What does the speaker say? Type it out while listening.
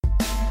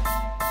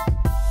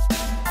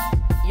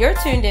You're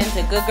tuned in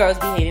to Good Girls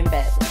Behaving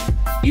Badly.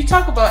 You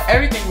talk about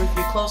everything with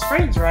your close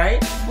friends,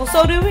 right? Well,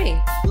 so do we.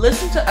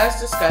 Listen to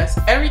us discuss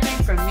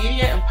everything from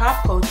media and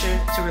pop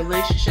culture to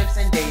relationships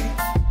and dating.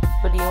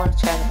 What do you want to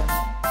chat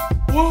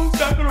about? Well, it's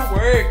not gonna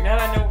work now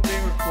that I know we're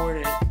being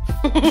recorded.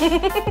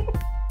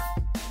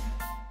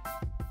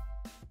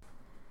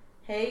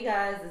 Hey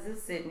guys, this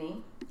is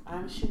Sydney.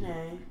 I'm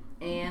Shanae.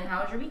 And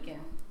how was your weekend?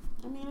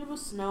 I mean, it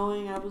was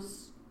snowing. I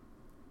was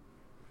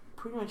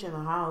pretty much in the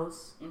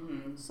house.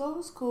 Mm-hmm. So it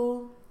was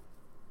cool.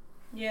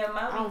 Yeah,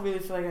 I don't really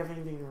feel like I have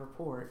anything to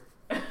report.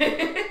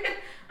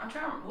 I'm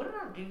trying. What did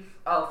I do?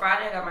 Oh,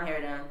 Friday I got my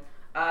hair done.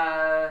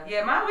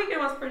 Yeah, my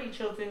weekend was pretty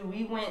chill too.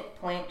 We went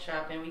plant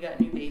shopping. We got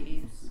new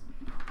babies.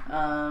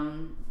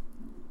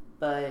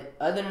 But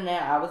other than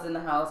that, I was in the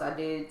house. I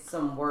did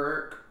some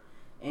work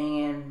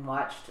and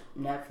watched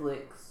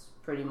Netflix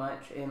pretty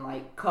much, and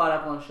like caught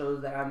up on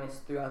shows that I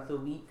missed throughout the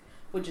week,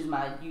 which is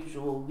my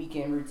usual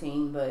weekend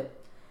routine. But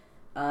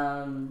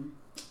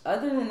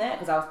other than that,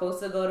 because I was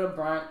supposed to go to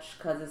brunch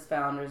because it's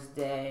Founders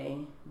Day,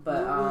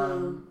 but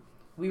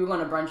we were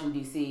going to brunch in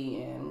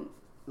DC, and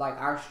like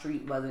our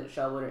street wasn't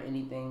shoveled or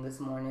anything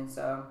this morning.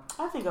 So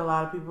I think a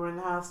lot of people were in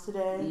the house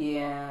today.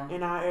 Yeah.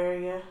 In our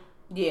area.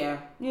 Yeah.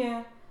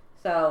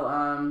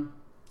 So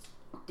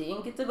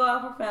didn't get to go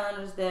out for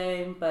Founders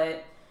Day,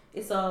 but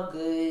it's all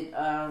good.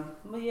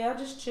 But yeah, I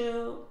just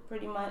chilled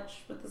pretty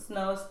much with the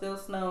snow. It's still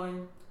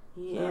snowing.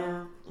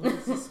 Yeah, it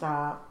needs to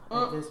stop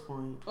at this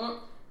point.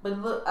 But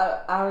look,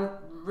 I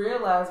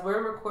realized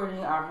we're recording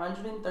our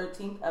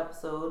 113th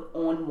episode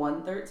on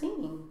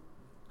 113.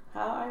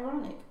 How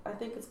ironic. I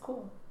think it's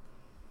cool.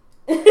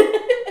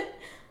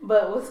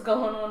 But what's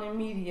going on in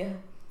media?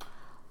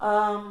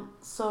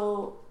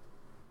 So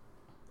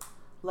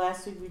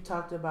last week we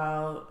talked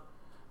about,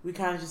 we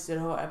kind of just did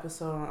a whole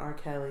episode on R.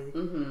 Kelly.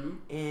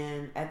 Mm-hmm.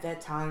 And at that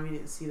time we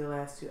didn't see the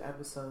last two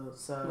episodes.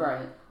 So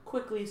right.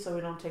 Quickly, so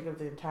we don't take up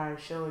the entire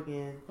show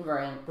again.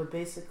 Right. But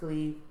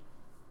basically,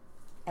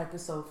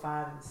 episode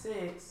 5 and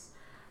 6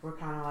 were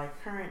kind of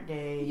like current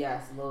day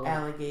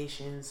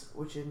allegations,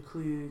 which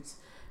includes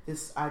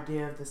this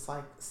idea of this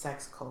like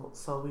sex cult.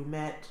 So we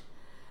met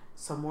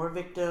some more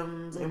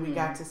victims, and we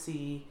got to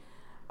see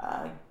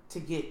to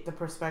get the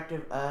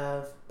perspective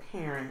of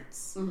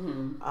parents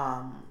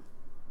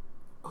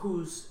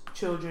whose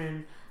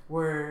children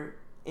were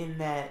in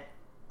that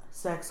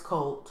sex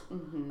cult,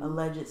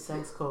 alleged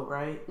sex cult,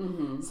 right?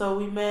 So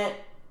we met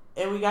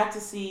and we got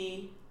to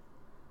see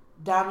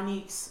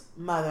Dominique's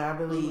mother, I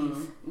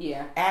believe,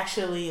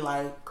 actually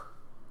like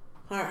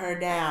hunt her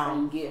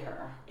down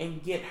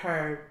and get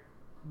her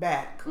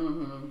back.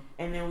 And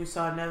then we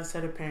saw another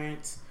set of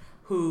parents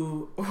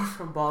who were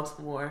from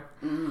Baltimore.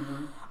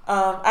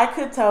 I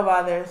could tell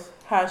by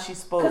how she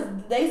spoke. Because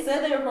they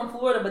said they were from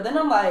Florida, but then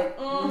I'm like,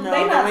 no,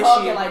 they not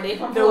talking like they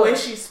from Florida. The way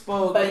she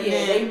spoke. But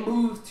yeah, they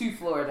moved to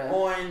Florida.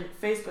 On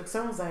Facebook,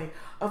 someone was like,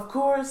 of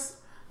course,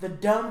 the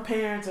dumb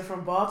parents are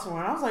from Baltimore.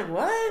 And I was like,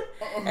 what?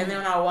 And then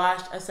when I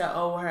watched, I said,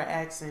 oh, well, her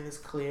accent is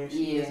clear.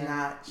 She is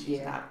not. She's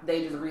not.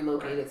 They just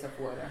relocated to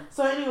Florida.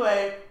 So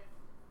anyway,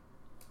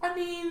 I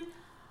mean,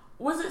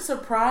 was it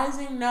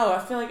surprising? No. I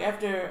feel like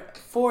after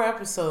 4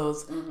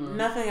 episodes,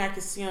 nothing I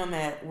could see on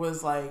that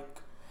was like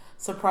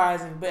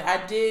surprising. But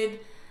I did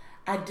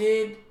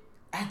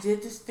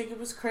just think it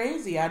was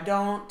crazy. I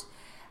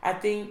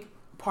think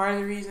part of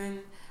the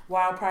reason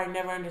why I'll probably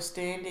never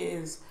understand it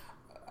is,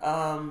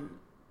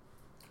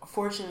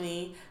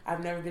 fortunately,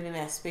 I've never been in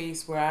that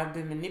space where I've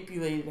been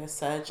manipulated as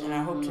such, and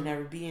I hope to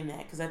never be in that.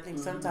 Because I think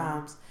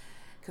sometimes,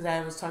 because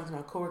I was talking to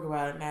my coworker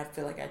about it, and I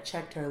feel like I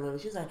checked her a little.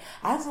 She's like,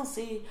 I just don't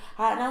see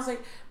how, and I was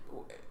like,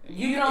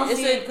 you don't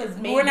see it because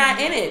we're not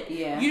in it.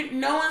 Yeah.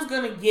 No one's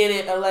going to get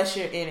it unless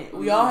you're in it.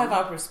 We all have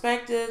our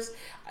perspectives.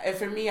 And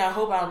for me, I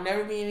hope I'll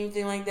never be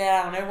anything like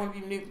that. I don't ever want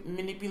to be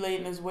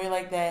manipulated in this way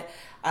like that.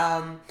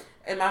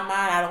 In my mind,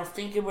 I don't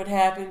think it would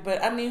happen.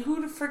 But, I mean,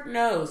 who the frick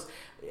knows?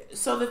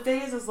 So the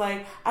thing is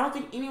like, I don't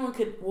think anyone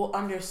will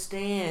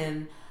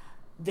understand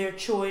their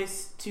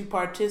choice to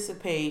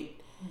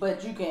participate.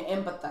 But you can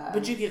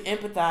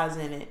empathize.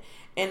 In it.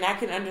 And I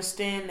can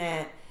understand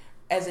that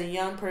as a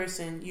young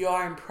person, you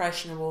are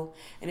impressionable.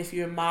 And if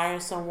you admire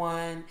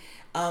someone,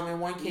 in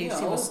one case,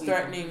 he was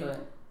threatening.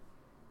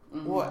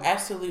 Well,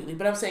 absolutely.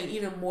 But I'm saying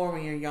even more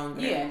when you're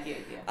younger. Yeah.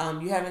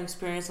 You haven't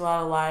experienced a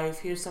lot of life.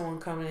 Here's someone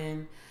coming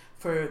in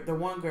for the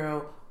one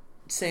girl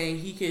saying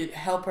he could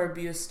help her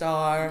be a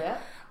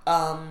star.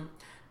 Yeah.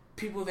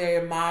 People they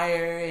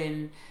admire,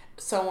 and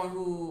someone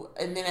who,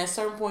 and then at a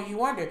certain point you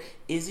wonder,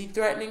 is he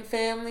threatening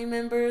family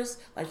members?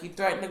 Like he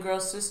threatened the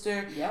girl's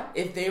sister? Yeah.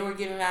 If they were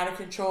getting out of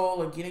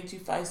control or getting too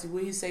feisty,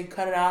 would he say,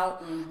 cut it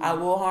out? I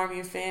will harm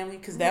your family?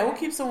 Because that will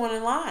keep someone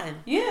in line.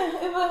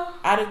 Yeah, it will.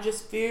 Out of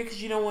just fear,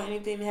 because you don't want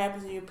anything to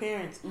happen to your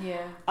parents.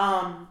 Yeah.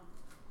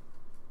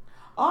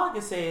 All I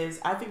can say is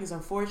I think it's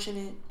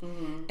unfortunate,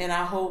 and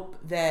I hope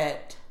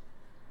that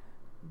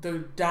the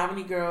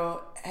Dominique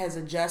girl has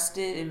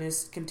adjusted and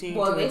is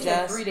continuing to adjust. Well,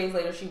 they said 3 days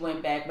later she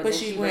went back, but then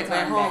she went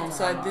back home.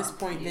 So at this mom.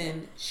 point,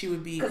 then she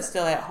would be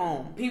still at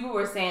home. People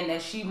were saying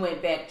that she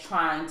went back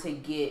trying to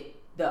get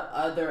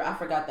I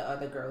forgot the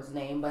other girl's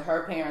name, but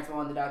her parents were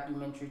on the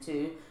documentary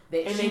too.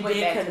 They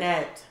did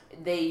connect.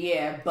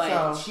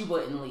 But she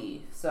wouldn't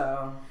leave.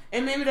 So,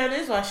 and maybe that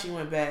is why she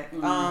went back.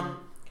 Mm-hmm.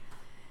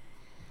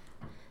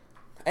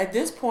 At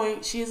this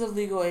point, she is of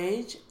legal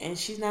age, and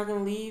she's not going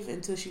to leave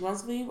until she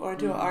wants to leave or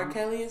until R.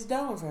 Kelly is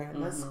done with her.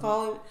 Mm-hmm. Let's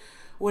call it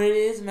what it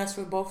is, and that's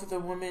for both of the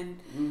women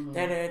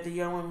that are the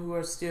young women who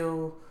are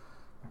still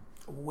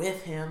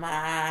with him.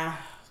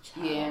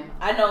 Yeah,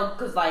 I know,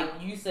 because like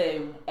you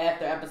said,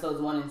 after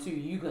episodes 1 and 2,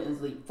 you couldn't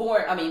sleep.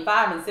 5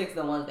 and 6,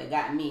 the ones that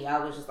got me,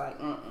 I was just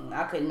like,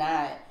 I could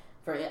not.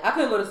 I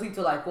couldn't go to sleep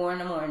till like 4 in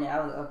the morning.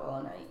 I was up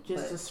all night.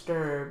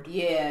 Disturbed.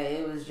 Yeah,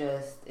 it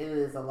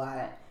was a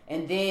lot.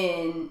 And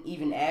then,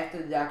 even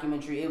after the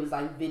documentary, it was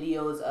like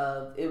videos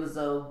of, it was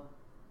a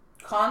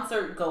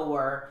concert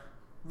goer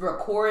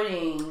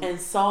recording and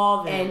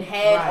saw them and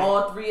had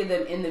all 3 of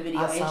them in the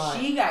video, and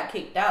she got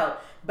kicked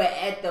out. But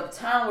at the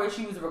time where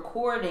she was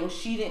recording,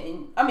 she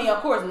didn't. I mean,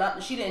 of course,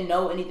 she didn't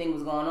know anything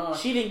was going on.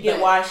 She didn't get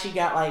why she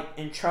got like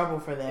in trouble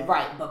for that.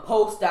 Right, but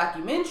post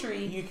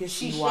documentary,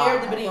 she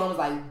shared the video and was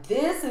like,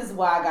 "This is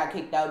why I got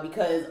kicked out,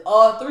 because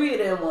all 3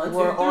 of them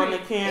were on the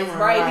camera. It's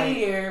right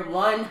here,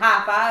 one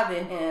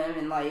high-fiving him,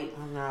 and like,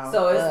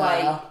 so it's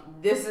like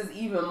this is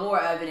even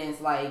more evidence.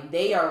 Like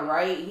they are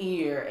right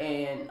here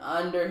and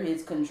under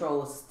his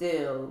control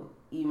still,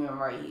 even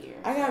right here.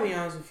 I gotta be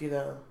honest with you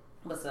though.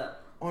 What's up?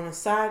 On a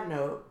side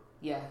note,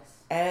 yes,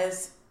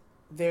 as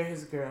they're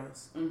his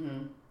girls,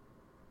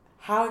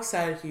 how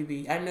excited can you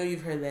be? I know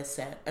you've heard that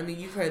set. I mean,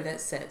 you've heard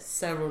that set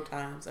several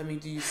times. I mean,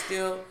 do you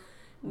still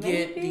do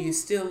you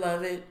still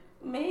love it?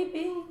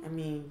 Maybe. I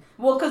mean,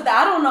 well, because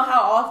I don't know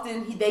how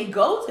often they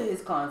go to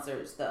his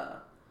concerts, though.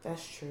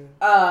 That's true.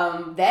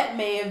 That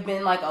may have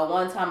been like a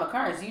one-time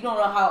occurrence. You don't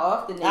know how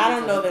often I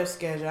don't know their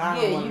schedule.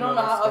 You don't know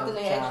how often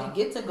they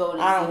actually get to go to.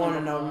 I don't want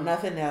to know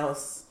nothing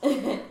else.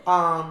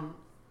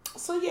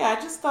 So yeah, I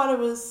just thought it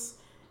was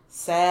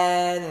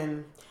sad,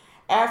 and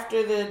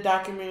after the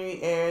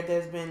documentary aired,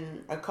 there's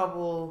been a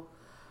couple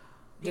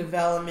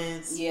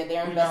developments. Yeah,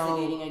 they're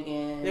investigating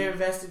again. They're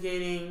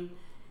investigating.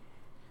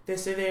 They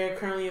say they're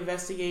currently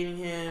investigating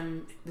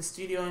him. The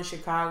studio in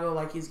Chicago,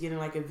 like he's getting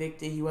like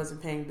evicted. He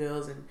wasn't paying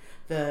bills, and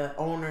the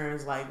owner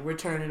is like, "We're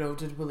turning it over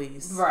to the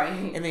police."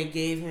 Right. And they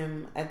gave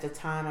him, at the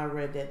time I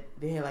read that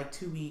they had like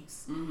 2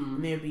 weeks,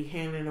 and they'd be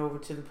handing it over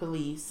to the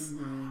police.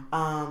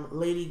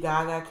 Lady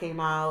Gaga came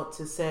out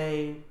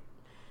to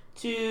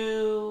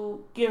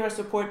give her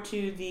support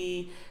to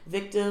the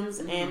victims,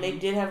 and they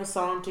did have a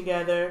song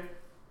together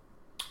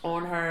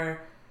on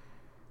her.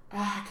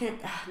 I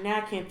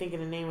can't think of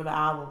the name of the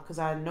album because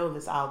I know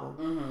this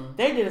album.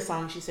 They did a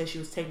song. She said she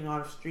was taking all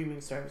the streaming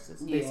services,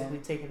 basically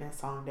taking that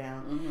song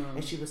down,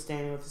 and she was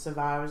standing with the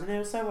survivors. And there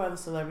were several other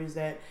celebrities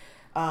that,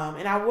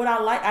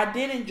 I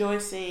did enjoy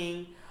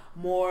seeing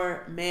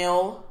more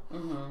male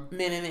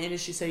men in the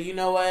industry say, you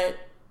know what,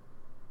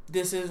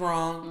 this is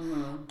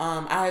wrong.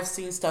 I have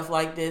seen stuff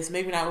like this,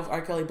 maybe not with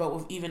R. Kelly, but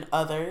with even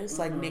others.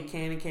 Like Nick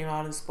Cannon came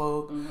out and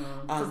spoke.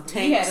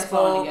 Tank had a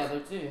song together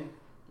too.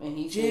 And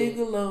he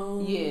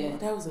Gigolo. Yeah.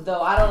 That was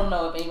though I don't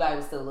know if anybody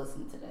was still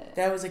listening to that.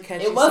 That was a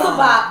catchy song. It was a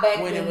bop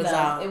back when then, it was though.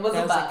 out. It was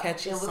a bop. A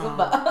catchy it was song. A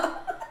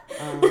bop.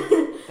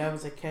 That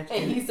was a catchy.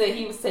 And he said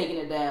he was taking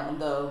it down,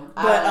 though.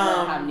 But I don't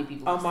know how many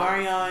people.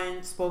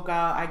 Omarion spoke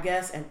out, I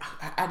guess, and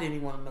I didn't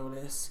even want to know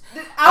this.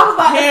 I was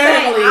about to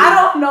say,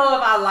 I don't know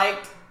if I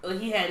liked what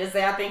he had to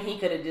say. I think he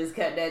could have just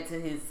kept that to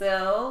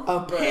himself.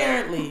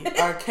 Apparently,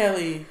 R.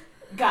 Kelly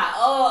got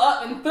all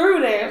up and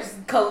through there.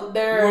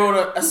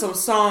 Wrote some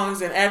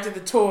songs, and after the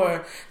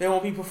tour, they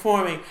won't be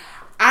performing.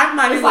 I'm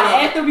not even like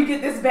after we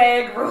get this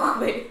bag real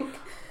quick.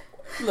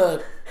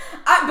 Look,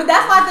 but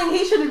that's why I think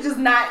he should have just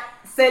not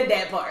said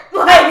that part.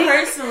 Like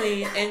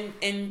personally,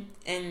 and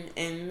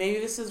maybe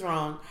this is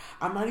wrong.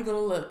 I'm not even gonna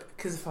look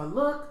because if I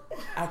look,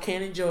 I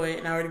can't enjoy it,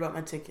 and I already bought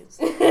my tickets.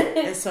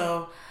 And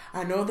so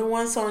I know the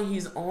one song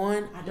he's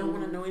on. I don't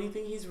want to know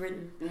anything he's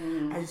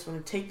written. I just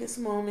want to take this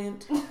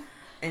moment.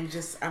 And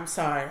I'm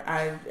sorry.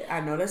 I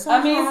know that's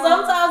wrong.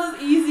 Sometimes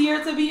it's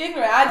easier to be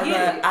ignorant. I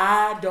get it.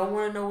 I don't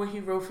want to know what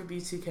he wrote for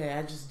B2K.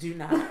 I just do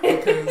not.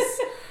 Because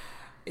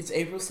it's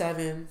April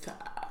 7th.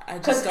 I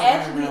just don't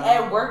actually know.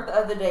 At work the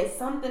other day,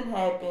 something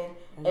happened.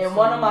 And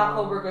one of my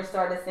coworkers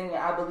started singing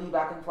I Believe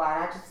I Can Fly.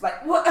 And I just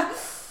like, what? I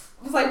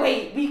was like,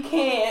 wait, we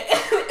can't.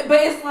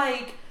 But it's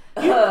like,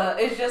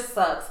 it just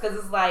sucks. Because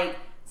it's like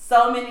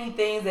so many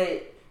things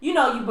that,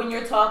 when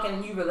you're talking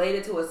and you relate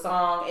it to a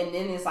song, and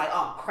then it's like,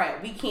 oh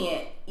crap, we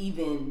can't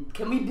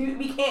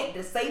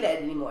just say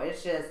that anymore.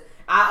 It's just,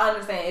 I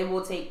understand it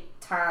will take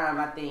time,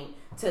 I think,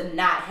 to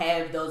not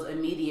have those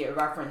immediate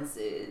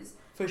references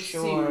for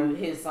sure to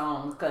his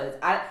songs. Because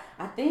I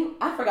think,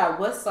 I forgot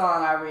what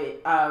song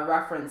I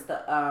referenced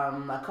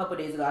a couple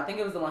days ago. I think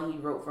it was the one he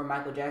wrote for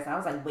Michael Jackson. I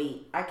was like,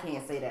 wait, I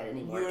can't say that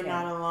anymore. You're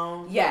Not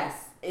Alone? Yes,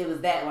 it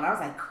was that one. I was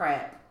like,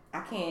 crap. I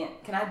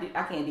can't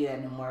do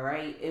that no more,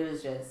 right? It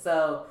was just,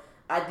 so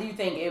I do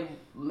think it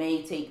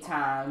may take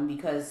time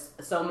because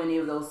so many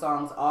of those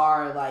songs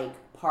are like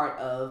part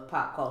of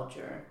pop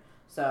culture.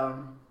 So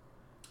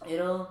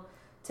it'll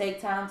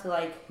take time to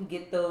like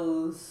get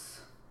those,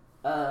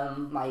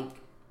 like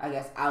I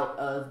guess out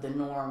of the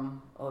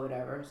norm or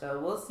whatever. So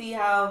we'll see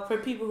how for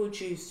people who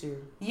choose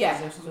to. Yeah,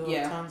 there's still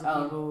yeah, tons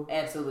of people.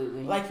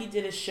 Absolutely. Like he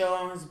did a show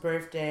on his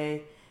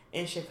birthday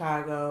in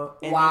Chicago,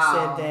 and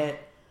wow. they said that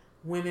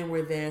women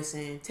were there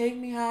saying, "Take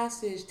me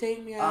hostage,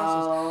 take me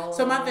hostage."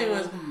 So my thing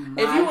was,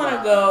 if you want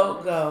to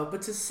go.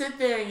 But to sit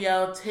there and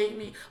yell, "Take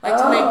me," like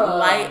to make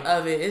light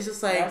of it, it's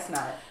just like, that's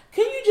not.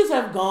 Can you just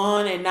have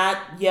gone and not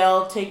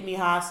yell, "Take me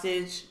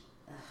hostage"?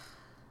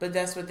 But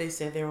that's what they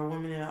said. There were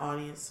women in the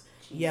audience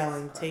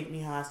yelling, Christ. "Take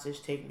me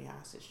hostage, take me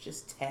hostage."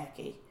 Just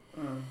tacky.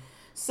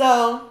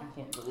 So I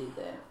can't believe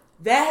that.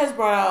 That has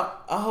brought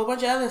out a whole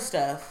bunch of other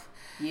stuff.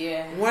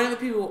 Yeah. One of the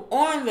people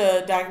on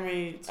the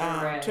documentary,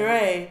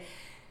 Teray,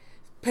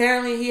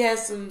 apparently he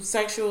has some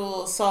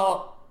sexual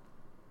assault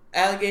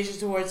allegations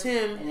towards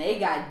him. And they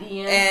got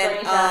DMs,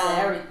 screenshots, and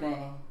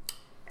everything.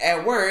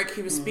 At work,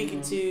 he was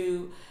speaking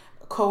to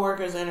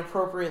coworkers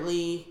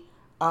inappropriately.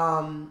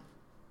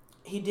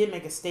 He did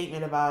make a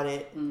statement about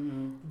it.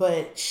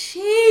 But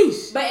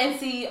sheesh. But and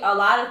see, a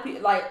lot of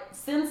people, like,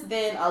 since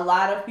then, a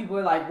lot of people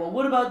are like, well,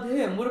 what about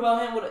him? What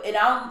about him? And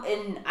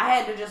I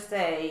had to just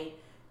say,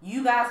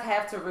 you guys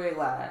have to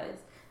realize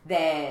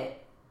that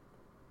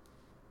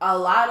a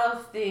lot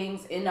of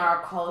things in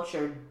our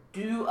culture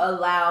do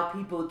allow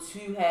people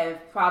to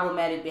have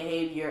problematic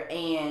behavior,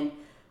 and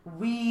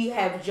we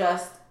have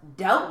just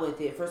dealt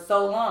with it for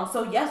so long.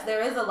 So yes,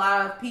 there is a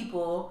lot of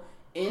people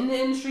in the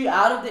industry,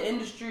 out of the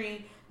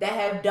industry, that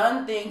have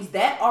done things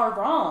that are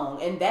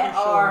wrong and that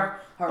are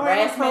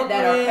harassment,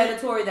 that are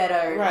predatory, that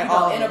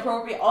are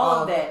inappropriate,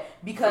 all of that.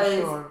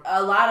 Because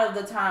a lot of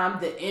the time,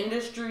 the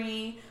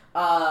industry,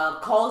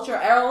 culture,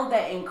 all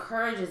that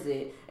encourages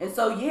it. And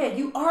so, yeah,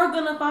 you are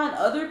going to find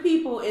other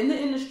people in the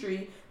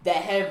industry that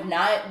have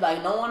not,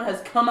 like, no one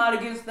has come out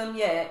against them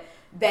yet,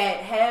 that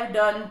have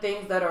done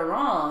things that are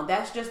wrong.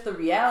 That's just the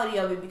reality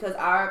of it because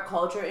our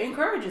culture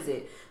encourages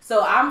it.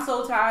 So I'm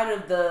so tired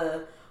of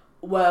the,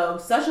 well,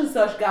 such and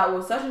such got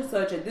with such and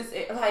such, and this,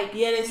 like,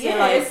 they say,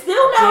 like, it's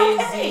still not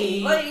Jay-Z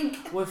okay.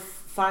 Like, with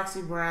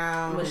Foxy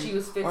Brown when she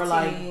was 15, or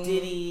like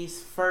Diddy's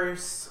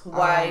first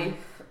wife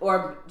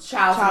or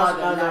child's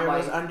mother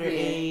was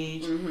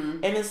underage,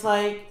 and it's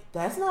like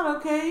that's not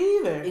okay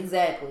either.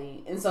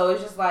 Exactly, and so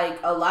it's just like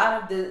a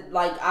lot of the,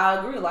 like, I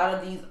agree, a lot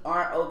of these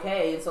aren't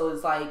okay, and so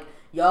it's like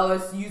y'all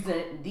is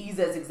using these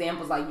as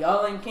examples, like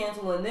y'all ain't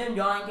canceling them,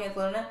 y'all ain't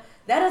canceling them.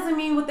 That doesn't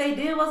mean what they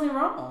did wasn't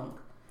wrong.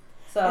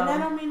 So, and that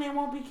don't mean they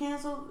won't be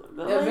canceled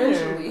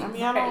eventually. Later. I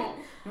mean, I don't.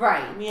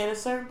 Right. I mean, at a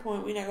certain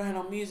point, we're not gonna have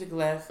no music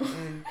left,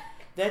 and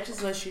that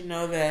just lets you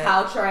know that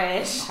how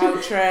trash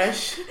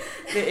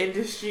the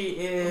industry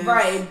is.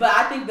 Right, but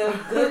I think the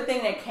good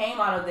thing that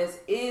came out of this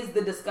is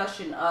the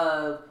discussion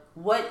of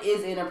what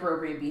is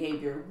inappropriate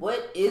behavior,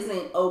 what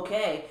isn't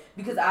okay.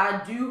 Because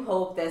I do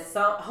hope that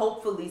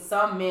hopefully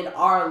some men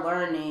are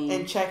learning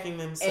and checking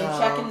themselves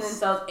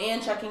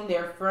and checking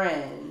their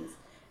friends.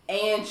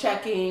 And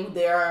checking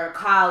their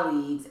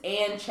colleagues,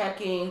 and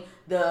checking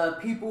the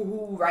people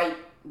who write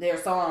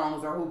their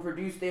songs or who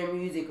produce their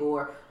music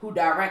or who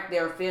direct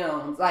their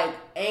films, like,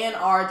 and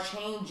are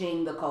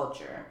changing the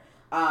culture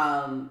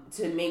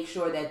to make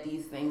sure that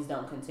these things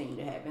don't continue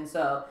to happen.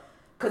 So,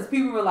 because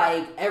people were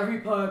like, every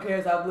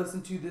podcast I've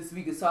listened to this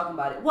week is talking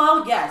about it.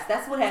 Well, yes,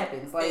 that's what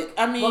happens. Like,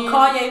 I mean, when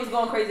Kanye was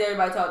going crazy,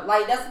 everybody talked.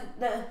 Like, that's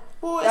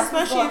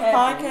especially if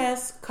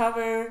podcasts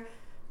cover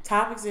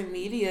topics in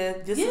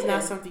media, this is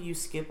not something you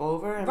skip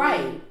over. I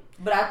mean,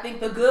 but I think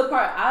the good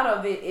part out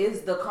of it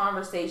is the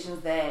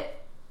conversations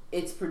that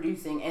it's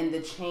producing and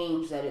the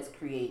change that it's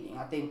creating.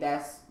 I think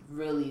that's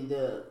really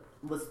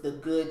what's the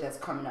good that's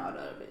coming out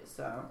of it.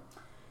 So,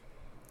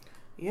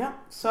 yeah.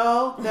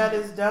 So that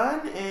is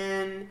done,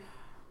 and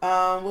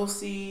we'll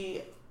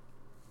see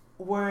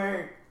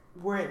where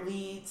it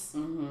leads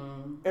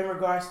in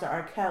regards to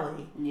R.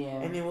 Kelly. Yeah,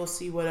 and then we'll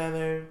see what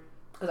other.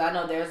 Because I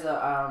know there's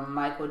a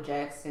Michael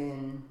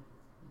Jackson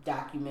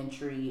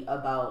documentary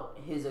about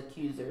his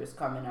accusers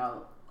coming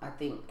out, I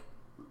think,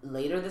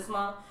 later this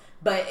month.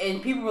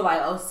 And people were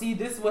like, oh, see,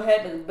 this is what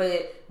happened.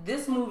 But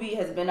this movie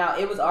has been out.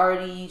 It was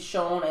already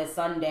shown at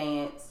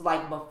Sundance,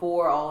 like,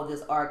 before all of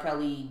this R.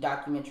 Kelly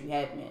documentary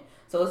happened.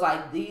 So it's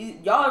like,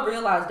 y'all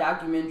realize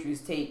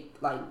documentaries take,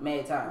 like,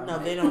 mad time. No,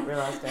 they don't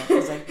realize that.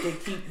 Because, like, they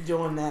keep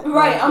doing that.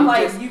 Right, I'm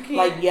like, you can't.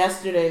 Like,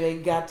 yesterday they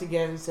got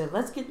together and said,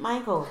 let's get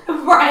Michael.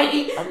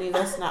 Right. I mean,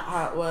 that's not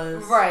how it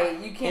was. Right.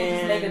 You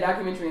can't just make a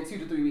documentary in 2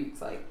 to 3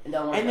 weeks. Like, it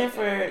don't work. And then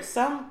for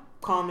some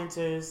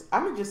commenters,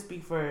 I'm going to just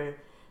speak for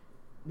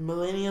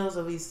millennials,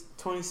 at least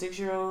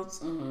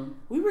 26-year-olds,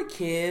 we were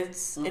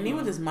kids, and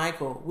even this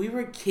Michael, we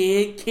were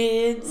kids.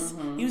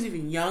 He was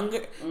even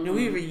younger. You know,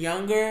 we were even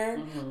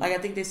younger. Like, I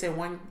think they said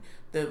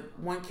the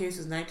one case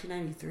was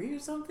 1993 or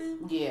something.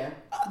 Yeah.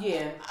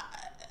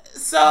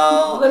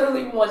 So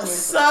literally 1 year.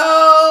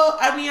 So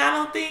I mean, I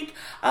don't think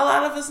a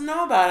lot of us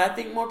know about it. I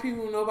think more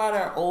people who know about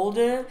it are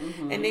older,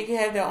 and they can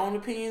have their own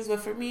opinions.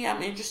 But for me,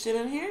 I'm interested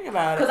in hearing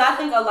about it because I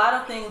think a lot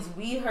of things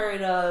we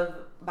heard of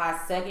by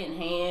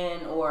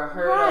secondhand or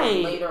heard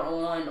of later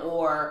on,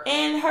 or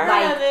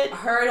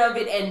heard of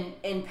it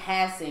in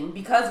passing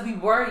because we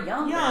were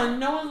younger. Yeah,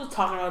 no one was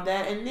talking about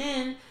that. And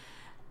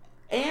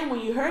when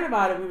you heard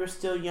about it, we were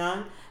still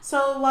young.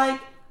 So like,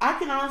 I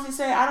can honestly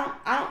say I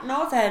don't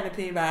know if I had an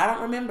opinion about it. I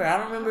don't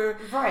remember.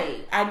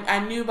 Right. I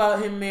knew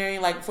about him marrying,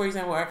 like, for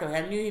example, R. Kelly.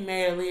 I knew he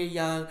married Aaliyah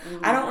Young.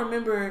 Mm-hmm. I don't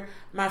remember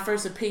my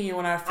first opinion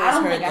when I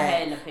first heard that. I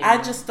had an opinion.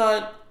 I just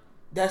thought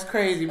that's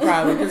crazy,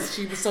 probably, because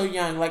she was so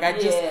young. Like, I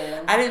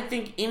didn't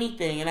think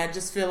anything, and I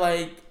just feel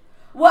like...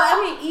 Well,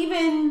 I mean,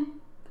 even...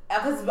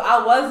 Because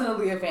I was an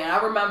Aaliyah fan.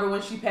 I remember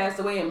when she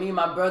passed away and me and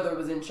my brother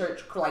was in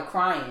church, like,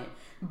 crying.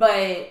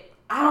 But...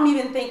 I don't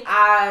even think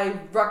I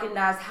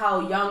recognized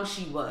how young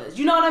she was.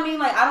 You know what I mean?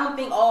 Like, I don't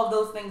think all of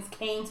those things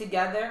came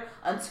together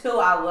until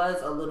I was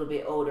a little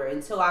bit older,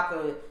 until I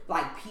could,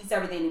 like, piece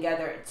everything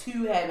together to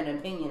have an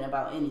opinion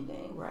about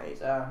anything.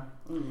 Right.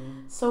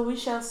 So we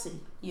shall see.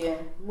 Yeah.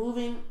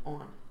 Moving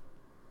on.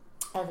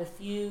 I have a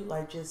few,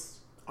 like, just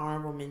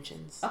honorable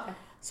mentions. Okay.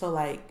 So,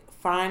 like,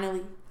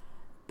 finally,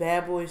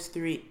 Bad Boys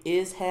 3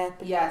 is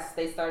happening. Yes,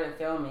 they started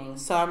filming.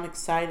 So I'm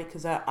excited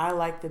because I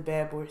like the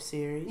Bad Boys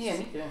series. Yeah,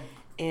 me too.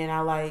 And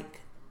I like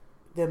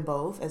them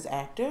both as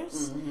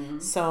actors. Mm-hmm.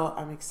 So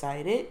I'm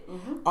excited.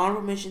 Mm-hmm.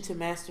 Honorable mention to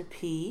Master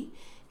P.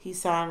 He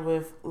signed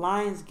with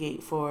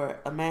Lionsgate for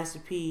a Master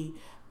P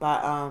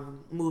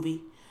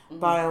movie,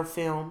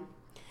 biofilm.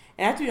 And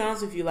I have to be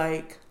honest with you,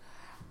 like,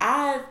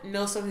 I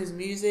know some of his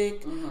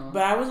music,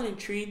 but I wasn't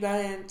intrigued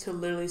by him till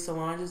literally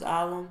Solange's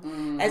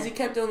album. As he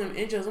kept doing them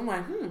intros, I'm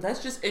like,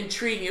 that's just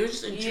intriguing. It was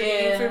just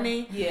intriguing for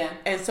me. Yeah.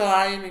 And so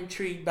I am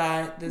intrigued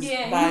by this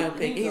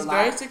biopic. He's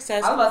very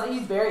successful. I was about to say,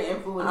 he's very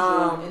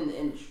influential in the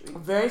industry.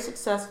 Very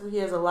successful. He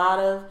has a lot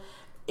of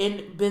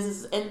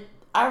business. And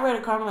I read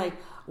a comment like,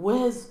 what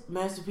has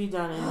Master P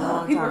done in a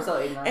long time? People are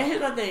so ignorant. And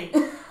here's my thing.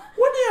 When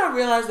do y'all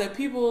realize that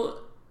people,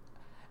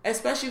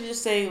 especially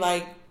just say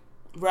like,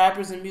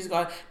 rappers and music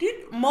artists,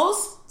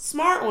 most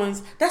smart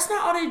ones, that's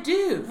not all they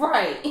do.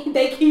 Right.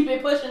 They keep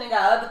it pushing and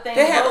got other things.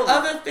 They have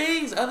other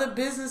things, other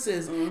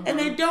businesses, and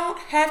they don't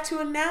have to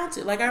announce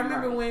it. Like, I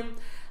remember when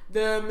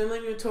the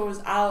Millennium Tour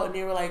was out and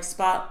they were like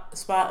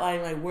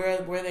spotlighting like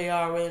where they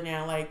are, where they're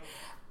now. Like,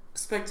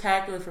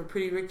 Spectacular for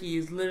Pretty Ricky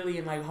is literally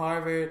in like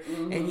Harvard,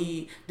 and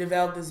he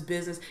developed this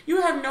business.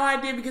 You have no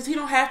idea because he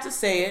don't have to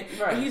say it.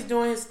 Right. And he's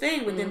doing his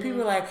thing, but then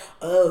people are like,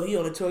 "Oh, he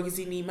on the tour because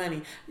he need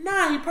money."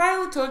 Nah, he probably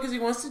on the tour because he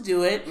wants to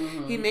do it.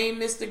 He may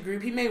miss the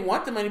group, he may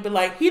want the money, but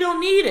like he don't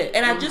need it.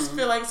 And I just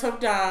feel like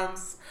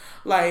sometimes,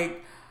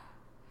 like.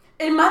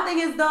 And my thing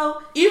is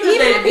though, even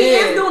if he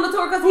is doing the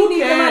tour because he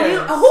needs the money,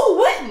 who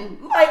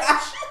wouldn't? Like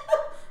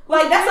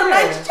like, that's a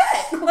nice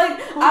check. Like,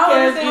 I don't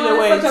understand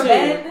why it's such a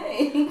bad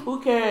thing. Who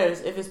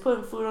cares? If it's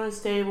putting food on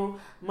his table,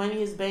 money in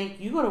his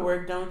bank, you go to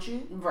work, don't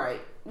you? Right.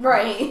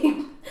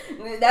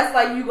 That's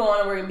like you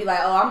going to work and be like,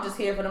 oh, I'm just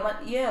here for the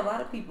money. Yeah, a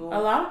lot of people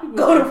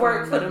go to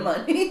work for the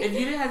money. If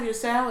you didn't have your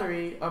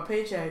salary or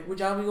paycheck, would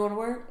y'all be going to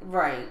work?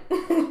 Right.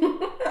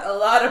 A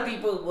lot of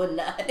people would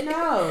not.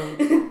 No.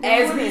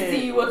 As we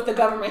see with the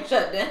government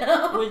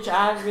shutdown. Which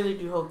I really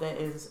do hope that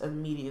ends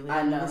immediately.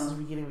 I know. This is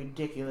getting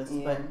ridiculous.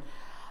 Yeah.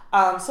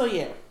 But, so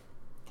yeah.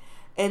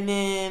 And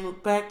then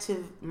back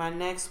to my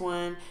next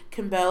one,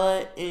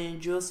 Kimbella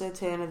and Juelz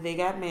Santana, they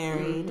got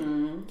married.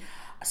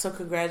 So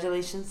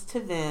congratulations to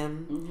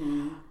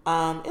them.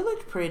 It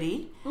looked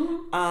pretty.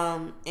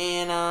 And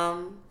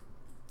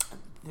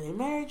they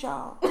married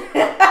y'all.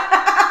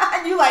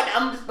 You like,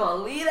 I'm just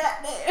gonna leave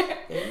that there.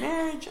 They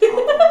married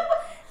y'all.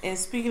 And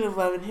speaking of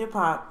love and hip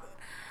hop,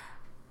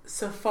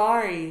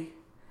 Safari,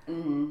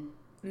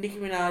 Nicki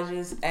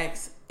Minaj's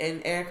ex,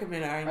 and Erica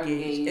Mena are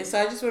engaged. And so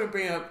I just want to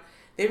bring up,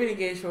 they've been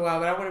engaged for a while,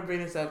 but I want to bring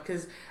this up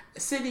because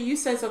Sydney, you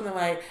said something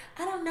like,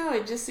 I don't know,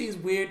 it just seems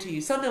weird to you.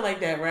 Something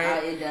like that,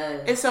 right? It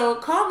does. And so,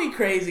 call me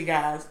crazy,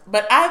 guys,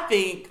 but I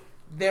think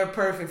they're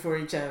perfect for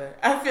each other.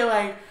 I feel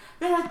like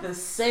they're at the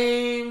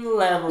same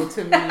level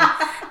to me.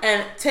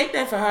 And take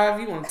that for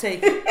however you want to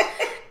take it.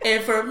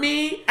 And for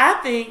me, I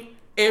think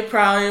it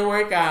probably will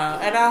work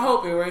out. And I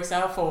hope it works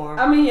out for him.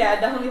 I mean, yeah, I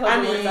definitely hope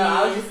it works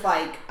out.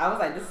 I was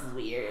like, this is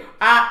weird.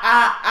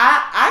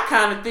 I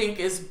kind of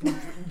think it's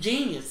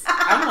genius.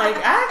 I'm like,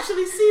 I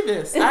actually see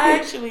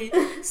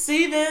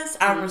this.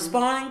 I'm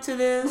responding to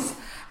this.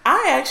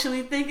 I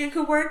actually think it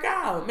could work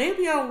out.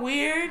 Maybe I'm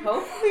weird.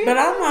 Hopefully. But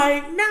I'm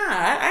like, nah,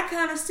 I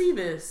kind of see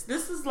this.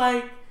 This is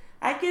like,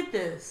 I get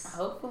this.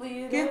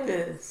 Hopefully it get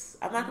this.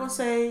 I'm not going to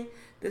say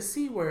the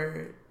C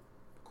word.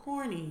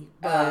 Corny.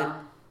 But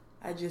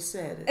I just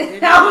said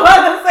it. I was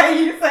going to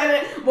say you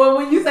said it. But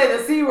when you say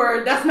the C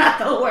word, that's not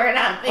the word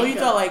I'm thinking. Oh, you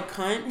thought like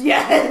cunt?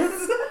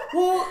 Yes.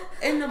 Well,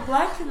 in the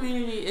black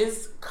community,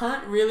 is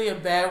cunt really a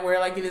bad word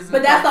like it is in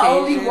But that's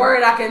Caucasian? The only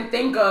word I can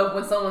think of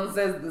when someone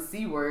says the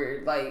C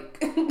word.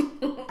 Like,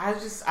 I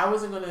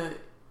wasn't going to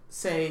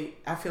say,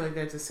 I feel like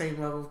they're at the same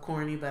level of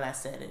corny, but I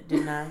said it,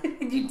 didn't I?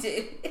 You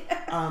did.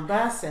 But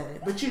I said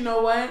it. But you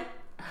know what?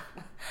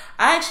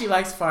 I actually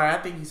like Safari. I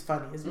think he's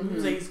funny. As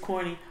people say he's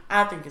corny,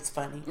 I think it's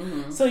funny.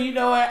 So you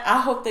know what?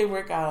 I hope they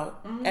work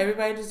out.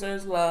 Everybody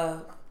deserves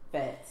love.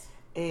 Facts.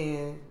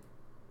 And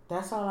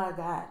that's all I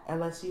got.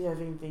 Unless you have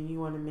anything you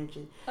want to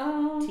mention.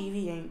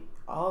 TV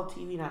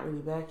not really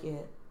back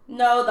yet.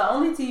 No, the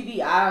only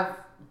TV I've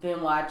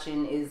been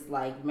watching is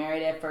like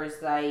Married at First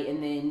Sight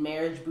and then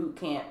Marriage Boot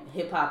Camp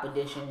Hip Hop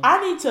Edition.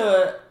 I need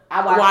to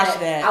watch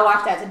that. I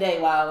watched that today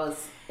while I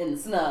was in the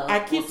snow. I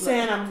keep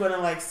saying I'm gonna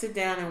like sit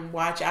down and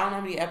watch. I don't know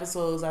how many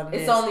episodes I've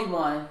missed. It's only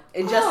one.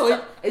 It just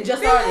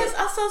started.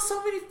 I saw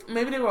so many.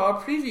 Maybe they were all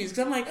previews. Cause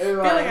I'm like, I feel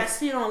like I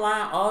see it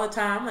online all the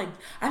time. I'm like,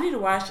 I need to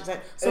watch this.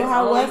 So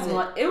how was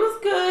it? It was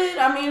good.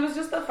 I mean, it was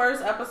just the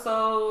first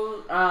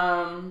episode.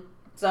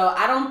 So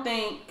I don't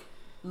think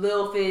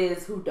Lil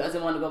Fizz, who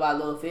doesn't want to go by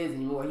Lil Fizz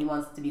anymore, he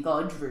wants to be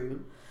called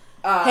Drew.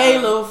 Hey,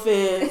 Lil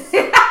Fizz.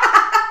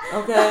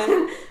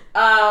 Okay.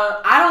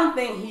 I don't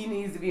think he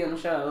needs to be on the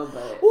show,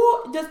 but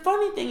well, the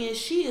funny thing is,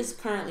 she is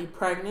currently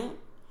pregnant.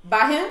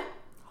 By him?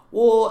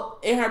 Well,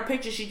 in her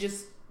picture,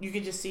 you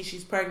could just see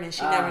she's pregnant.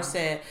 She never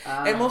said,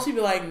 and most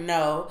people are like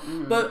no.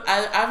 Mm-hmm. But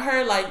I've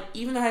heard like,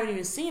 even though I haven't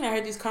even seen it, I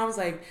heard these comments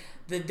like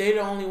that they're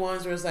the only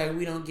ones where it's like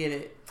we don't get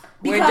it.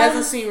 Where it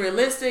doesn't seem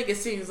realistic, it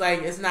seems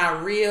like it's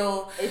not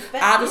real.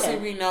 Obviously,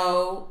 we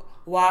know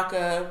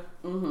Waka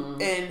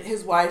and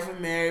his wife are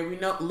married. We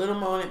know Little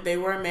Mo, they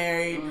were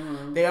married.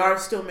 Mm-hmm. They are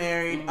still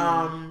married.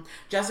 Mm-hmm.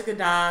 Jessica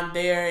Dime,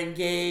 they're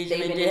engaged.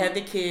 And they did have the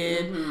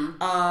kid.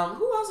 Mm-hmm.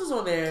 Who else is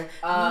on there?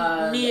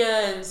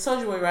 Nia and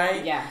Soulja Boy,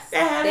 right? Yes. They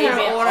had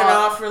an on and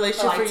off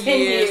relationship for 10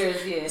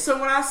 years. Yeah. So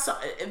when I saw,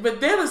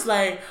 but then it's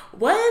like,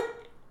 what?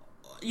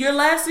 Your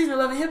last season of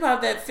Love and Hip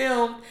Hop, that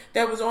film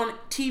that was on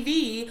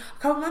TV a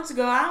couple months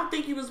ago, I don't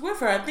think you was with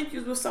her. I think you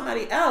was with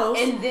somebody else.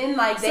 And then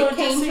like they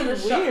came to the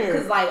show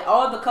because like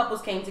all the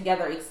couples came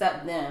together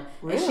except them.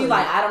 Really? And she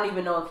like, I don't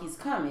even know if he's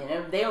coming.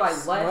 And they were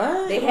like,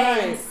 what? They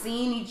hadn't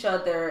seen each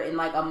other in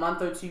like a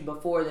month or two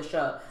before the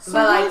show.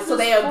 So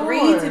they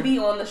agreed to be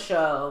on the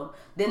show.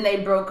 Then they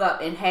broke up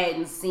and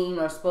hadn't seen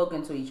or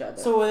spoken to each other.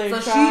 So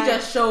she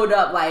just showed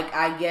up like,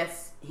 I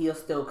guess he'll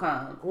still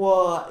come.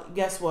 Well,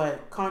 guess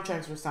what?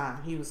 Contracts were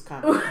signed. He was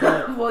coming.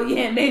 Well,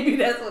 yeah, maybe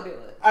that's what it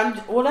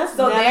was. That's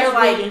they're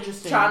like really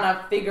interesting. Trying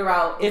to figure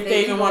out if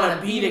they even want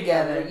to be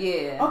together.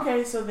 Yeah.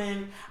 Okay, so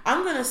then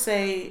I'm gonna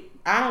say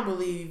I don't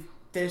believe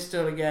they're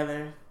still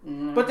together,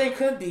 but they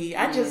could be.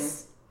 I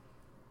just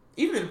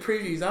even in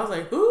previews, I was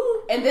like,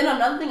 who? And then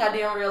another thing I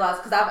didn't realize,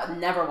 because I've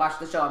never watched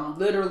the show. I'm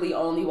literally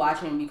only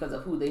watching because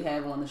of who they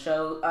have on the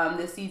show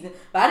this season.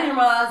 But I didn't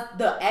realize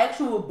the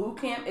actual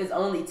boot camp is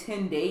only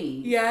 10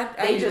 days. Yeah,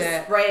 they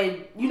just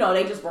spread,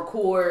 they just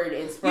record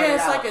and spread it out. Yeah,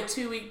 it's like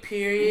a 2-week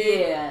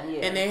period. Yeah.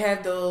 And they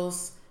have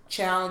those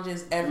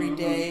challenges every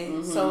day.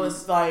 Mm-hmm. So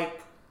it's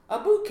like a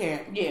boot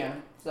camp. Yeah.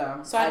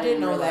 So I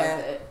didn't know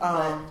that.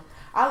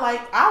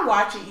 I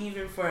watch it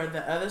even for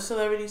the other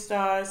celebrity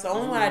stars. The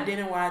only one I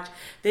didn't watch,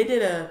 they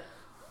didn't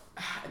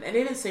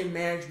say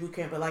Marriage Boot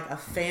Camp, but like a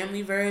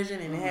family version,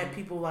 and it had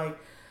people like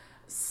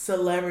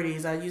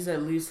celebrities. I use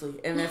that loosely,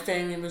 and their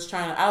family was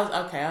trying to.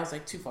 I was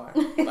like too far.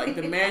 Like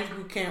the Marriage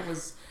Boot Camp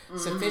was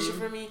sufficient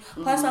for me.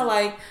 Plus, I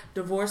like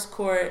Divorce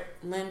Court.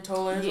 Lynn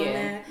Toller's on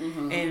there,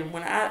 and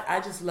when I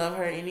just love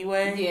her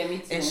anyway. Yeah, me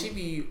too. And she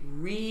be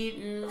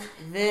reading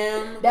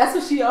them. That's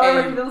what she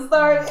already done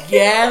started.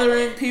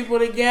 Gathering people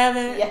together,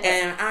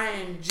 and I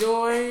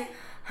enjoy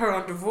her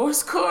on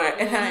Divorce Court,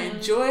 and I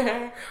enjoy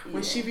her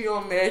when she be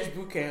on Marriage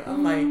Boot Camp.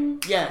 I'm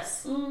like,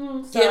 yes,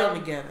 get them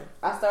together.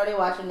 I started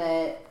watching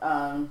that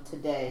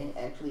today,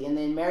 actually, and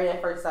then Married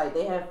at First Sight.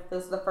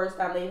 This is the first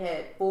time they've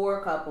had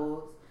 4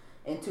 couples,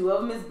 and 2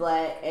 of them is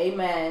black.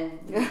 Amen.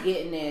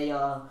 Getting there,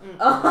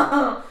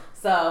 y'all.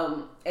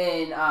 So,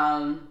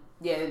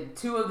 and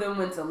 2 of them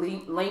went to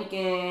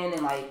Lincoln,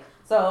 and like,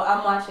 so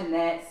I'm watching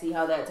that, see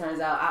how that turns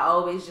out. I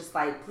always just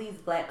like, please,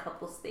 black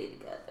couples stay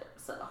together.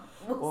 So.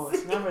 Well,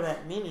 it's never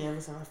that many of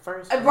us in the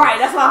first place. Right,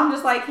 that's why I'm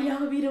just like, can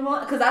y'all be the one?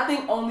 Because I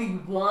think only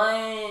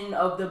one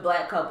of the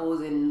black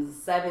couples in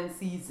 7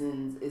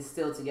 seasons is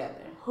still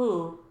together.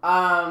 Who?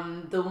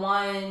 The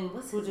one,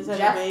 who just had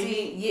a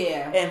baby?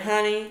 Yeah. And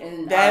Honey?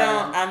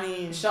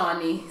 And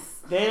Shawnee's.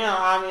 They don't,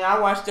 I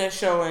watched that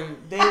show and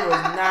they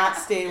was not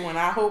staying when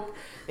I hope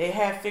they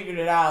have figured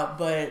it out,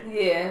 but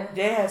they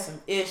had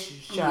some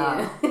issues,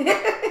 child.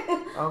 Yeah.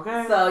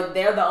 Okay. So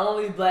they're the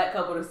only black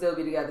couple to still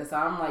be together. So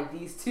I'm like,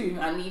 these 2,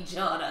 I need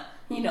y'all to,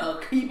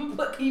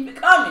 keep it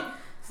coming.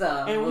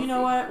 So and you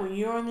know what? When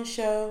you're on the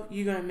show,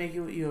 you're gonna make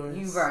it yours.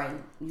 You right.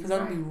 Because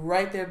I'm gonna be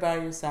right there by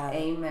your side.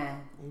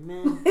 Amen.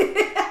 When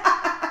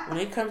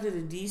they come to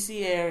the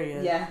DC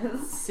area,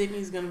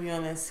 Sydney's gonna be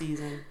on that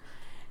season.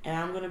 And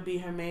I'm gonna be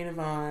her maid of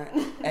honor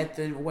at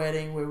the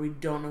wedding where we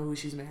don't know who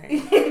she's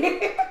marrying.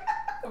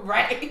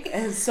 Right.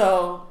 And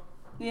so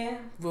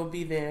we'll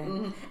be there.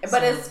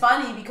 But it's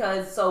funny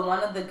because one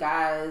of the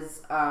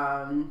guys,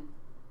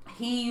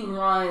 he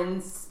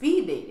runs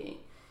speed dating,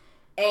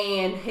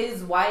 and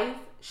his wife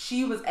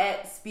she was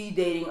at speed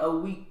dating a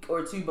week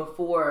or two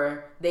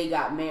before they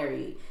got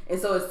married. And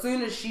so as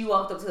soon as she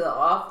walked up to the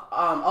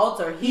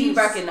altar, he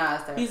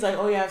recognized her. He's like,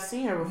 oh yeah, I've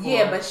seen her before.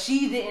 Yeah, but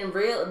she didn't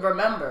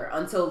remember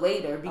until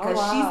later because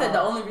she said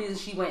the only reason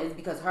she went is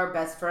because her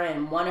best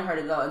friend wanted her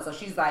to go. And so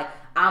she's like,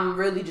 I'm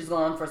really just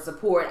going for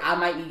support. I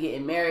might be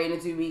getting married in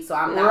 2 weeks, so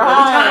I'm not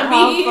really trying to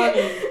be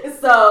here.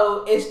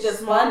 So it's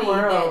just funny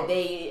that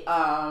they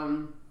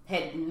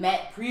had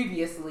met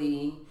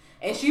previously.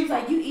 And she was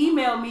like, you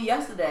emailed me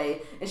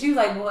yesterday. And she was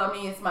like, well, I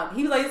mean,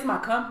 he was like, it's my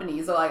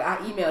company. So, like, I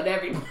emailed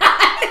everybody.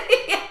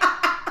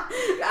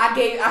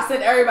 I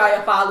sent everybody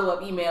a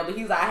follow-up email. But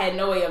he was like, I had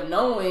no way of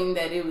knowing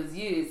that it was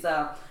you.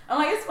 So, I'm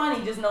like, it's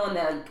funny just knowing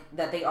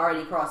that they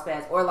already crossed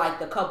paths. Or, like,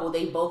 the couple,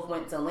 they both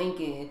went to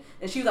Lincoln.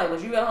 And she was like,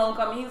 was you at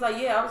homecoming? He was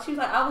like, yeah. She was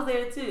like, I was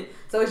there, too.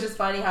 So, it's just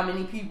funny how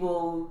many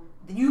people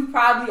you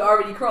probably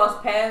already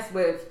crossed paths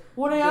with.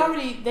 Well,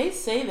 they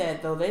say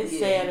that though. They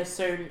say at a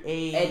certain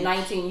age. At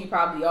 19, you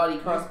probably already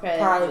crossed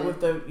paths. Probably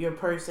with your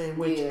person,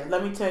 which,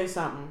 let me tell you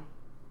something.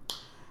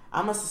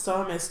 I must have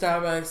saw him at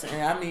Starbucks,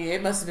 and I mean,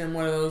 it must have been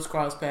one of those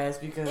cross paths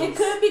because... It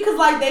could be because,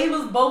 like, they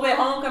was both at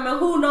homecoming.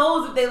 Who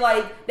knows if they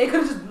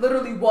could have just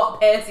literally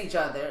walked past each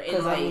other.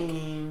 And, like... I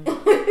mean,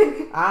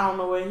 I don't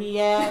know where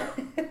he at.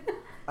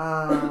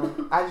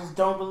 I just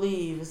don't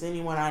believe it's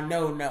anyone I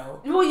know.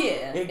 Well,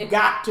 yeah. It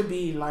got to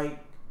be, like...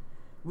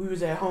 We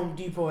was at Home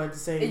Depot at the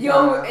same time.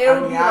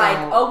 It'll be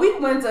like, oh, we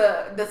went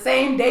to the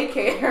same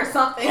daycare or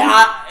something.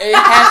 Yeah, it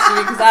has to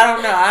be because I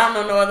don't know. I don't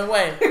know no other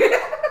way.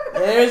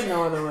 There is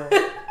no other way.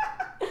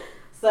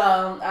 So,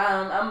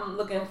 I'm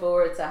looking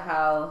forward to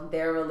how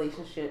their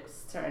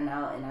relationships turn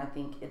out, and I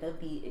think it'll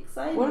be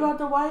exciting. What about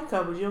the white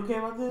couples? You okay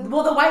about this?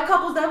 Well, the white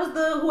couples, that was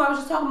who I was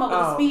just talking about with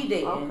the speed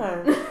dating.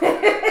 Okay.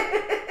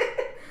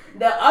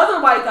 The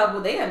other white couple,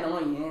 they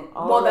annoying.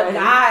 The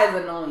guy's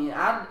annoying.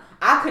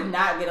 I could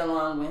not get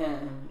along with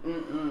him.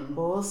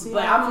 Well, we'll see.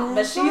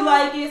 But she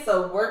like it,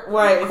 so work.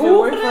 Right, if it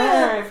works for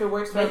her, if it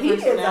works for her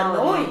personality. He is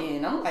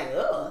annoying. I'm like,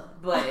 ugh.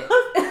 But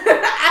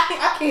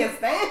I can't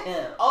stand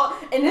him.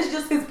 And it's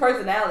just his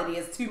personality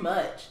is too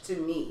much to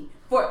me.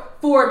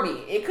 For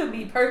me. It could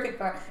be perfect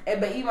for her.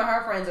 But even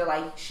her friends are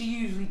like, she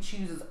usually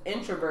chooses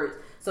introverts.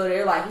 So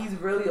they're like, he's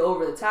really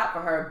over the top for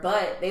her.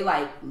 But they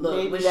like, look,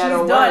 maybe what she's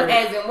done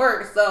hasn't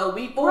worked. So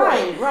we for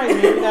it. Right.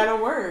 Maybe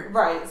that'll work.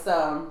 Right.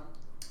 So...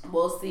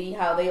 we'll see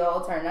how they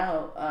all turn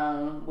out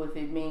with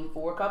it being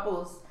 4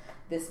 couples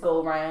this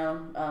go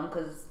round.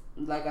 Because,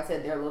 like I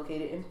said, they're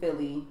located in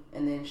Philly,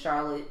 and then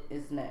Charlotte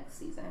is next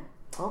season.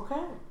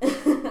 Okay.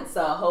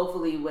 So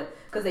hopefully,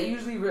 because they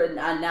usually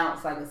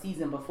announce like a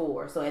season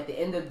before. So at the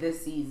end of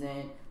this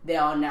season,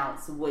 they'll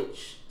announce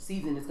which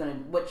city is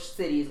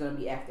gonna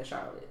be after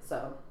Charlotte.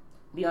 So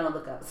be on the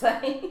lookout.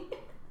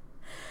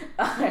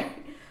 All right.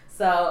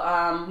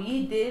 So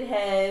we did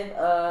have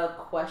a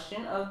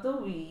question of the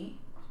week.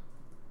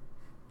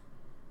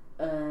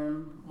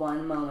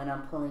 One moment,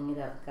 I'm pulling it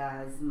up,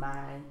 guys.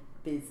 My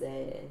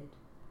bizad.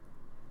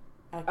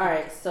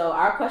 Alright, so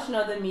our question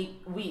of the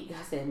week,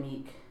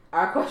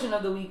 our question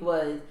of the week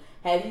was,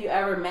 have you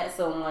ever met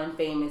someone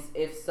famous?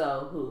 If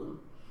so,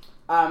 who?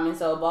 And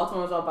so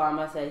Baltimore's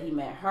Obama said he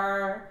met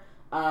her.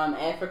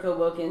 Africa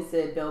Wilkins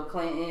said Bill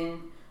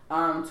Clinton.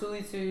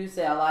 Tulitu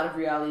said a lot of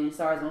reality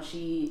stars when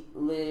she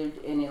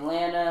lived in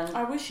Atlanta.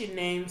 I wish you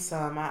named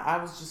some. I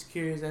was just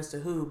curious as to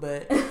who,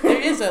 but there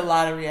is a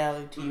lot of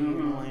reality TV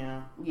in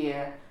Atlanta.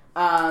 Yeah.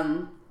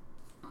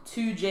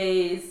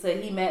 2J's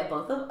said he met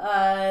both of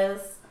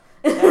us.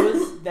 That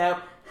was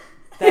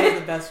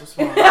the best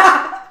response.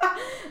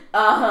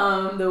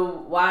 The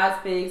Wise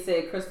Pig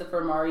said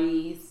Christopher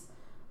Maurice.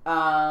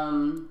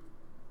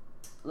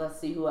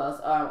 Let's see who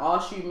else. All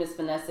Shoot Miss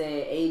Finesse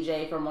said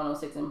AJ from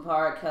 106 in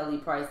Park, Kelly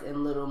Price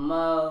and Little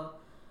Mo.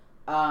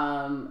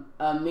 Amira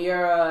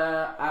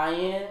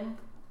Ayan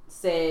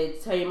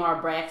said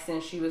Tamar Braxton,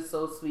 she was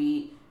so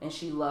sweet and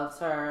she loves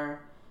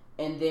her.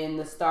 And then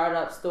the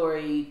Startup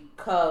Story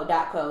 .co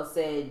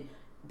said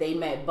they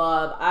met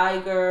Bob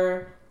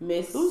Iger.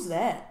 Who's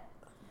that?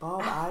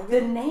 Bob Iger?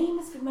 The name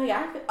is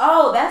familiar.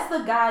 That's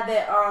the guy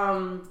that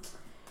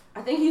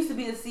I think he used to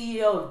be the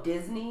CEO of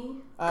Disney.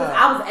 Because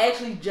I was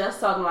actually just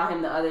talking about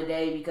him the other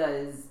day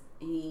because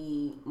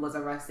he was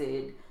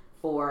arrested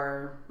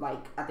for,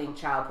 like, I think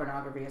child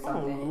pornography or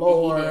something. Oh,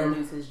 Lord. And he didn't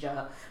lose his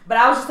job. But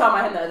I was just talking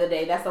about him the other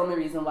day. That's the only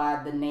reason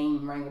why the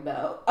name rang a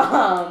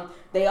bell.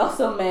 They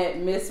also met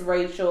Miss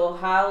Rachel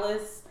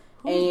Hollis.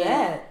 Who's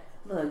that?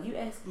 Look, you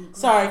asked me.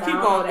 Sorry, keep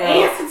going.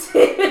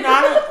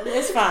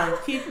 It's fine.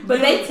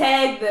 But they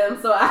tagged them,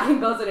 so I can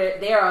go to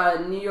they're a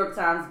New York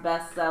Times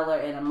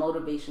bestseller and a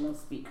motivational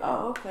speaker.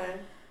 Oh, okay.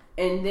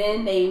 And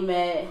then they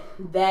met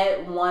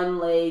that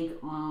one-leg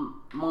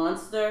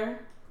monster,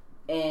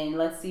 and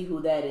let's see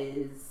who that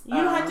is. You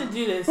don't have to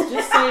do this.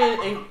 Just say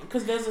it,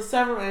 because there's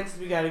several answers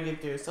we got to get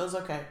through, so it's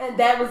okay. And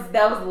that was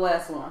the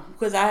last one.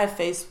 Because I have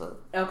Facebook.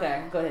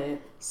 Okay, go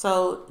ahead.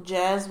 So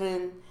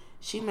Jasmine,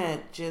 she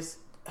met just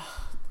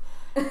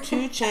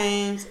 2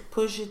 Chainz,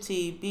 Pusha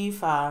T,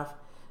 B5,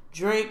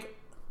 Drake,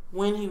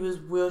 when he was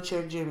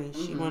Wheelchair Jimmy.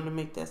 She wanted to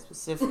make that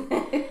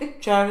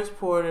specific. Travis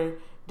Porter,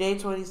 Day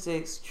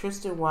 26,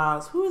 Tristan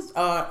Wilds, who is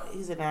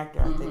he's an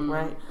actor, I think,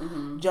 right?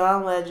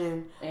 John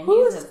Legend, and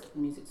he has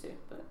music too,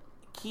 but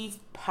Keith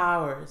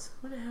Powers.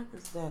 Who the heck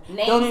is that?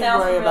 Name don't even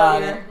worry familiar.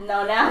 About it.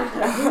 No, now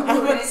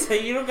I'm gonna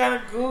say you don't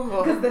gotta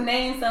Google because the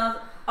name sounds.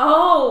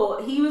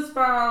 Oh, he was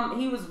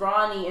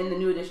Ronnie in the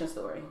New Edition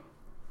story.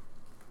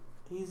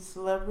 He's a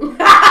celebrity.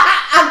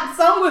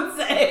 Some would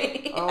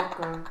say.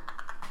 Okay.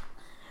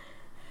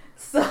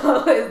 So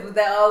is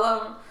that all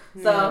of them?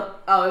 Yeah.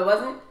 So it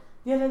wasn't.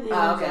 Yeah, that is.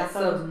 Okay, I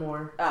thought it was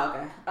more.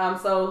 Okay.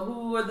 So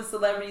who are the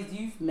celebrities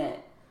you've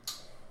met?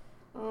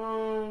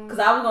 Because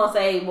I was gonna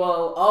say,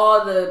 well,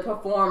 all the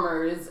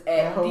performers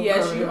at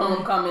DSU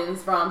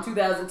Homecomings from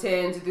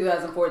 2010 to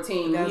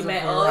 2014, we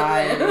met all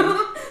of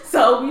them.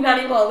 So we're not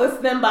even gonna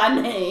list them by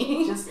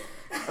name. Just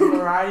a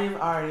variety of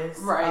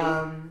artists,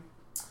 right?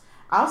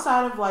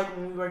 Outside of like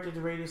when we worked at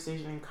the radio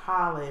station in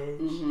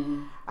college,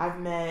 I've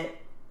met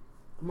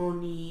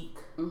Monique.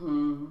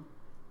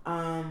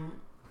 I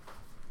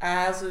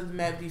also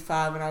met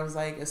B5 and I was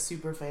like a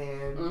super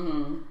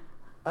fan.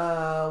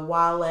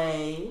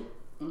 Wale.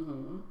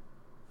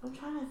 I'm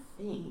trying to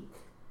think.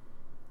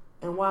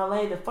 And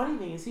Wale, the funny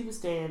thing is, he was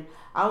staying.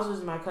 I was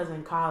with my cousin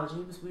in college.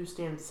 We were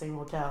staying at the same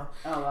hotel.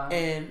 Oh wow!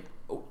 And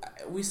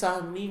we saw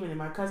him leaving, and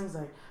my cousin's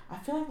like, "I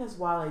feel like that's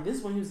Wale." This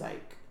is when he was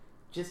like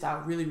just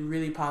out really,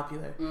 really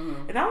popular.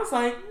 And I was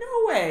like,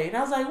 "No way!" And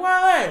I was like,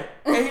 "Wale!"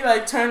 And he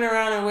like turned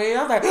around and waved.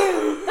 I was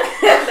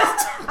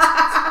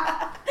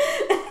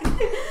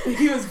like,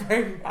 he was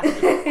very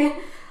popular.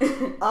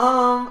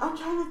 I'm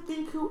trying to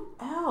think who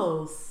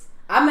else.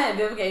 I met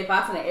Vivica A.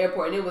 Fox in the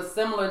airport, and it was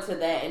similar to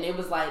that. And it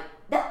was like,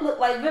 that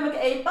looked like Vivica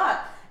A.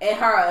 Fox. And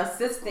her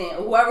assistant,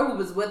 whoever who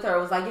was with her,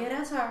 was like, yeah,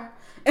 that's her.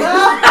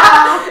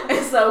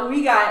 And so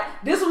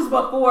this was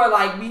before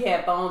like we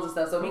had phones and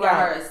stuff, so we got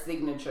her a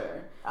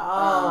signature.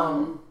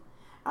 I'm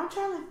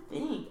trying to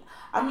think.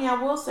 I mean, I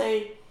will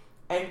say,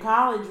 in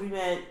college we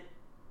met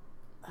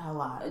a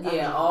lot.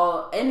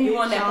 Yeah,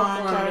 anyone that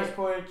performed. Travis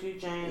Porter, 2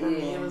 Chainz. I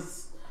mean, it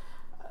was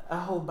a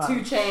whole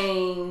bunch. 2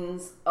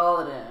 Chainz, all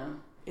of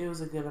them. It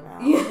was a good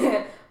amount.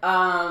 Yeah.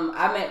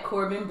 I met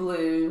Corbin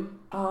Bleu.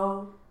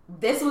 Oh.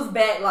 This was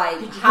back like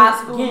high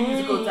school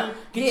musical time.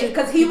 Yeah,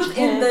 because he was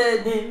in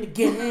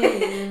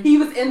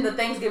the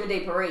Thanksgiving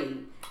Day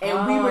parade.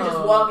 And we were just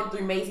walking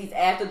through Macy's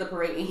after the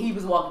parade, and he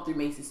was walking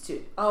through Macy's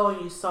too. Oh,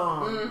 you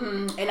saw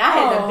him. And I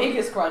had the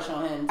biggest crush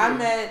on him too. I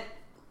met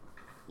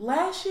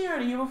last year or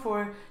the year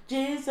before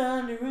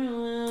Jason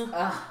Derulo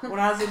when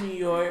I was in New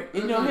York.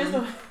 You know, here's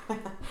the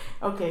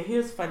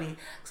here's funny.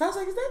 Because I was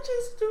like, is that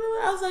Jason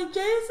Derulo? I was like,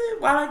 Jason?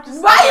 Why don't you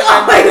always do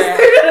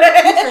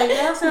that? He said,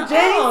 yeah. I said,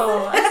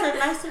 oh. I said,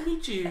 nice to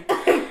meet you.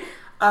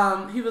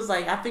 He was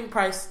like, I think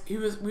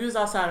we was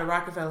outside of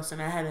Rockefeller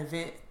Center. I had an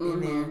event in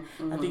there.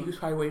 I think he was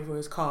probably waiting for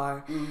his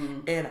car.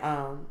 And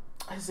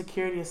his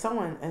security or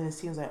someone, and it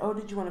seems like, oh,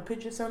 did you want a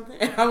picture or something?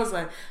 And I was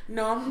like,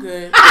 no, I'm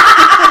good.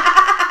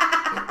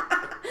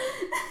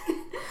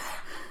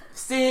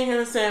 Seeing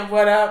him saying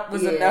what up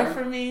was enough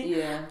for me.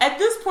 Yeah. At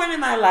this point in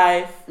my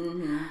life,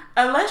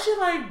 unless you're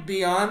like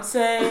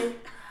Beyonce,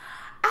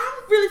 I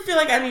don't really feel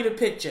like I need a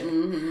picture.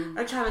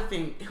 I'm trying to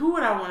think. Who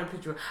would I want a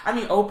picture of? I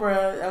mean,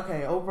 Oprah.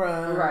 Okay,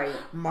 Oprah. Right.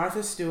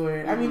 Martha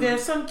Stewart. I mean,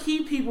 there's some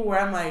key people where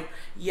I'm like,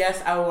 yes,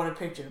 I would want a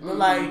picture. But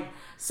like,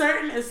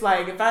 certain, it's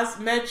like, if I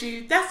met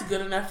you, that's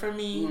good enough for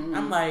me.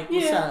 I'm like,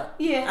 what's up?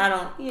 Yeah. I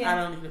don't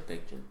need a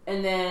picture.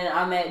 And then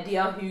I met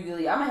D.L.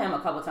 Hughley. I met him a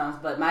couple times,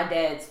 but my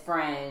dad's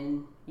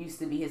friend used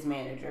to be his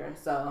manager,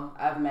 so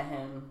I've met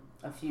him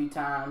a few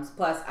times.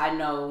 Plus, I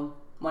know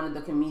one of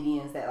the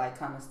comedians that like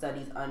kind of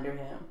studies under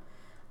him.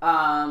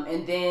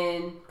 And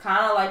then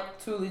kind of like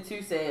Tuli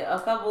 2 said, a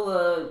couple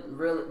of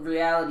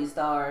reality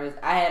stars.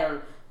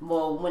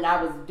 When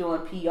I was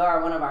doing PR,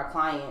 a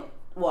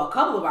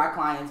couple of our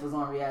clients was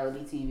on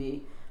reality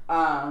TV.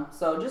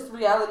 So just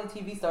reality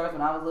TV stars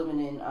when I was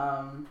living in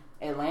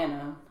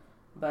Atlanta.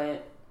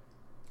 But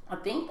I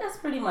think that's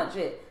pretty much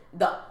it.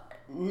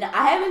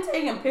 I haven't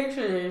taken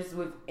pictures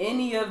with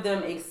any of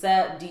them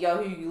except D.L.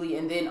 Hughley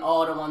and then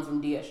all the ones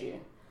from DSU.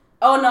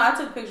 Oh no, I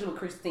took pictures with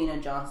Christina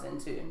Johnson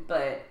too,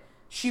 but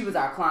she was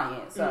our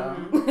client, so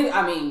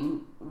I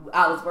mean,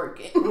 I was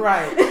working.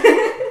 Right.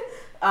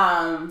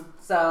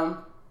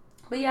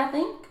 But yeah,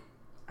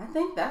 I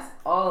think that's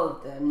all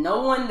of them.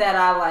 No one that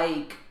I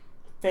like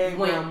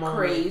went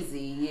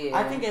crazy. Yeah.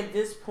 I think at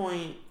this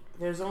point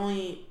there's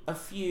only a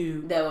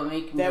few that would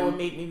make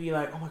me be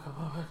like, oh my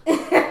god.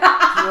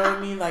 You know what I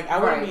mean? Like I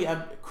wouldn't be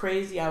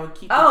crazy. I would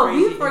keep.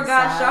 We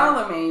forgot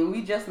Charlamagne.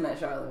 We just met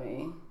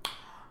Charlamagne.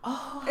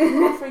 Oh,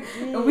 I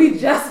forget. We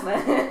just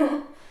met.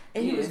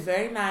 And he was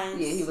very nice.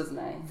 Yeah, he was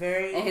nice.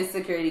 Very. And his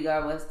security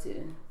guard was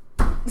too.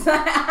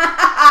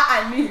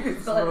 I knew he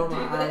was going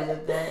to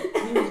do that.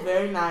 He was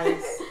very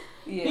nice.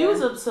 Yeah. He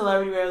was a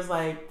celebrity where it was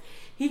like,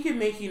 he can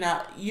make you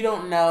you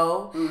don't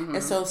know.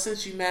 And so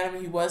since you met him,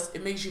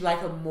 it makes you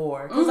like him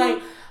more.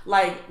 Because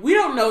like we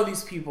don't know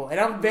these people, and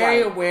I'm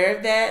very aware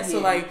of that. So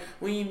like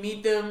when you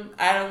meet them,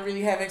 I don't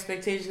really have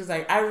expectations because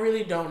like I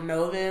really don't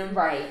know them.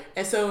 Right.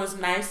 And so it's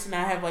nice to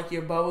not have like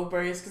your bubble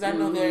burst, because I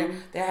know there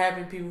have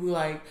been people who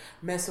like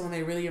met someone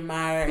they really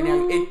admire,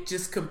 and it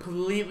just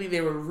completely, they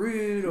were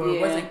rude or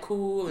it wasn't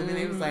cool, and then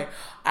it was like,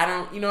 I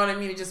don't, you know what I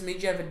mean? It just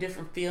made you have a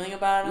different feeling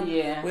about him.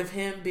 Yeah. With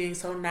him being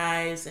so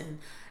nice and,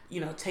 you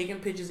know, taking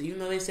pictures, even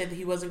though they said that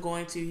he wasn't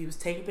going to, he was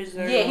taking pictures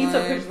of everyone. Yeah, he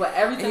took pictures with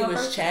everything. He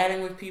was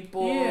chatting with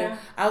people. Yeah.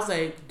 I was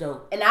like,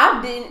 dope. And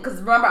I didn't, because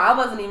remember, I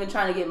wasn't even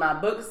trying to get my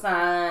book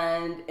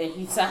signed, and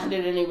he signed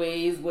it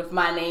anyways with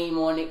my name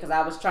on it, because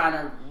I was trying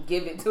to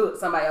give it to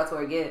somebody else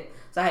for a gift.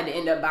 So I had to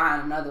end up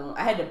buying another one.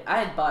 I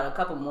had bought a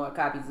couple more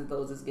copies of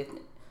those as gifts,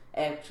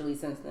 actually,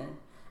 since then.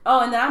 Oh,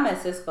 and then I met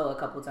Cisco a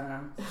couple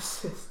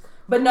times.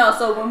 But no,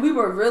 so when we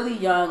were really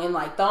young and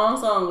like Thong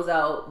Song was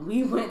out,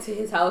 we went to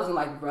his house and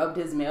like rubbed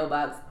his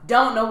mailbox.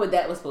 Don't know what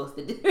that was supposed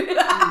to do.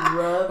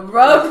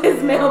 rubbed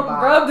this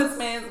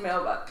man's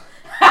mailbox.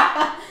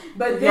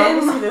 But then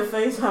y'all can see the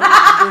face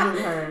I'm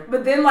giving her.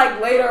 But then like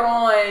later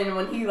on,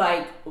 when he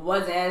like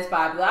wasn't as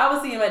popular, I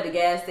would see him at the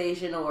gas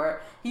station,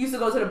 or he used to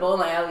go to the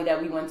bowling alley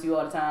that we went to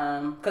all the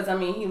time. Because I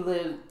mean,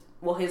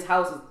 his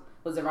house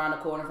was around the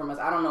corner from us.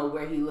 I don't know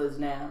where he lives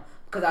now,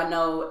 because I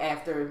know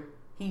after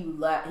he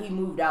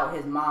moved out,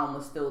 his mom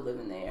was still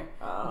living there.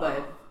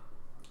 But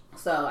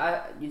so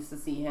I used to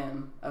see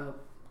him a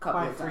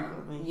couple of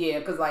times. Yeah,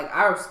 because like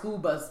our school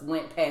bus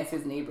went past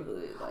his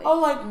neighborhood.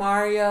 Like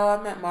Mario.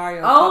 I met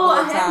Mario.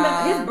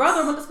 His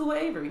brother went to school with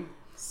Avery.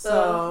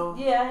 So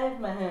yeah, I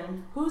have met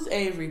him. Who's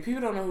Avery?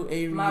 People don't know who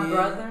Avery is. My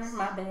brother.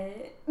 My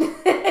bad.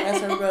 That's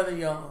her brother,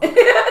 y'all.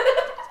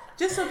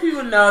 Just so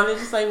people know, they're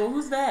just like, well,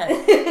 who's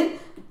that?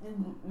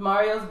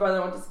 Mario's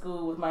brother went to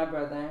school with my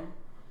brother.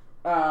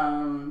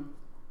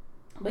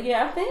 But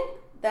yeah, I think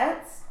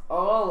that's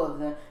all of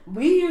them.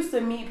 We used to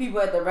meet people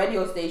at the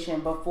radio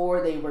station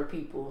before they were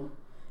people.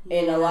 Yeah.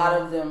 And a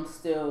lot of them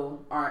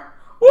still aren't.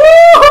 Woo!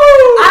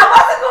 I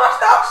wasn't going to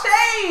throw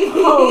shade.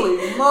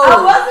 Holy moly. I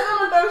wasn't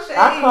going to throw shade.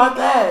 I caught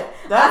that.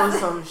 That was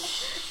some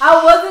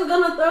I wasn't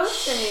going to throw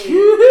shade.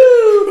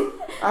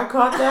 I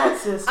caught that,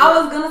 sister.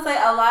 I was going to say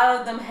a lot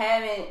of them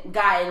haven't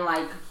gotten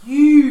like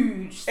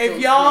huge.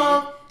 If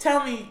y'all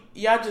tell me,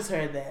 y'all just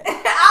heard that.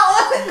 I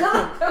wasn't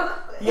going to throw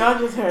shade. Y'all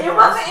just heard that. It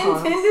wasn't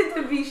intended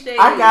to be shady.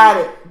 I got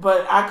it,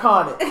 but I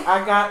caught it.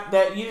 I got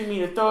that. You didn't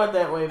mean to throw it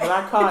that way, but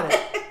I caught it.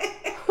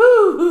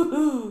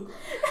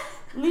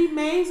 Lee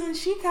Mason,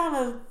 she kind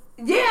of...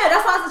 Yeah,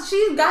 that's why I said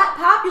she got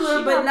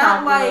popular, but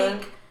not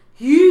like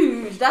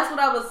huge. That's what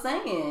I was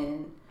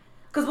saying.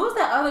 Because what was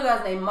that other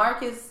guy's name?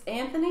 Marcus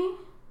Anthony?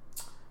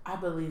 I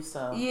believe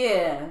so.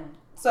 Yeah.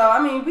 So, I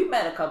mean, we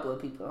met a couple of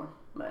people,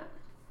 but...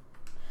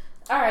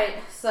 Alright,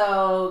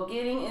 so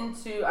getting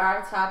into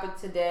our topic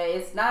today,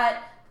 it's not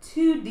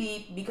too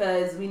deep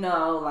because we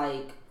know,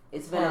 like,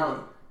 it's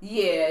been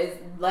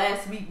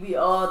last week we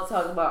all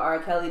talked about R.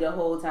 Kelly the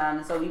whole time,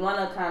 and so we want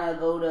to kind of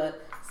go to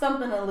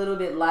something a little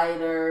bit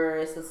lighter.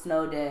 It's a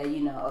snow day, you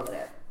know, all of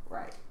that.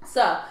 Right.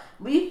 So,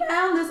 we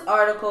found this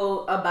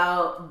article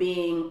about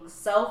being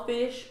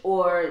selfish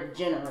or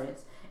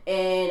generous,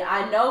 and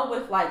I know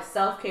with, like,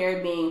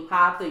 self-care being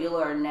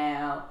popular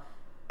now,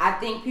 I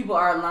think people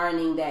are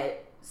learning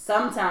that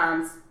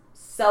sometimes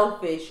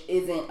selfish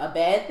isn't a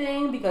bad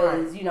thing,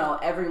 because you know,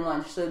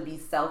 everyone should be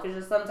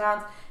selfish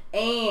sometimes,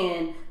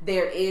 and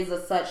there is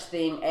a such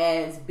thing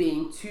as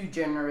being too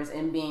generous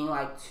and being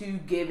like too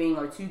giving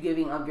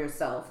of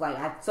yourself.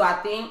 So I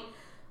think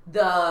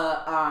the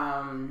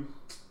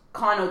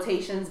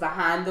connotations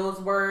behind those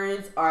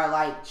words are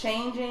like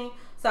changing.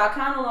 So I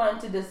kind of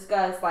wanted to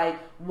discuss like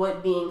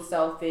what being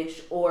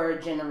selfish or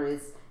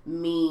generous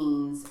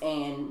means,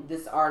 and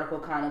this article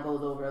kind of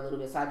goes over a little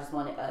bit, so I just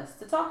wanted us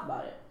to talk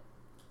about it.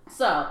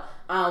 So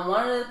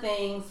one of the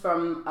things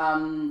from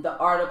the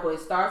article, it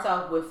starts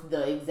off with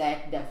the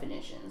exact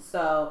definition.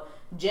 So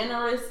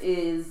generous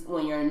is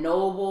when you're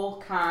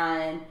noble,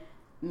 kind,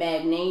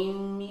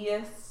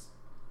 magnanimous,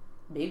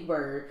 big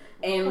word,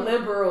 and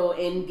liberal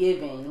in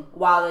giving,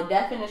 while the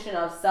definition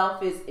of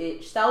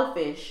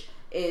selfish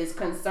is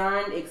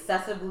concerned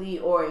excessively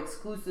or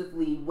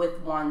exclusively with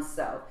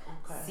oneself,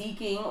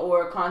 seeking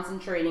or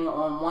concentrating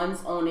on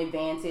one's own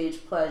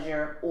advantage,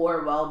 pleasure,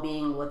 or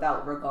well-being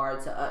without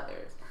regard to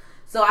others.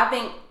 So I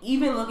think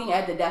even looking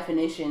at the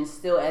definitions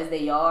still as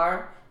they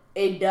are,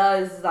 it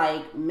does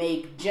like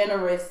make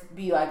generous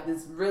be like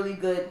this really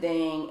good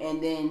thing,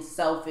 and then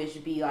selfish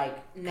be like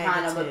negative,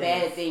 kind of a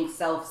bad thing,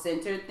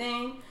 self-centered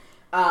thing.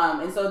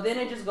 And so then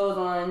it just goes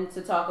on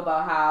to talk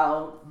about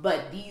how,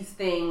 but these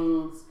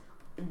things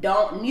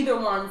neither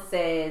one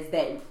says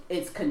that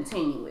it's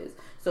continuous.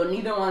 So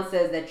neither one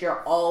says that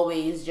you're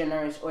always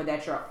generous or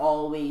that you're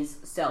always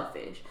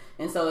selfish.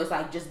 And so it's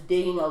like just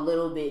digging a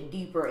little bit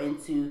deeper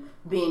into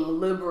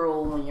being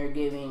liberal when you're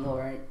giving,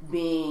 or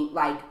being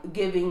like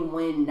giving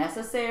when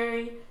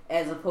necessary,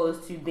 as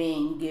opposed to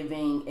being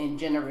giving and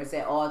generous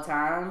at all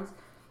times.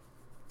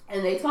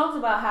 And they talked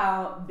about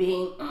how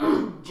being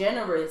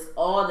generous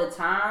all the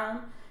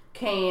time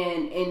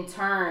can in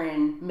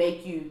turn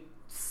make you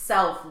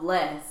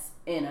selfless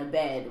in a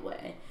bad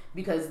way,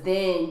 because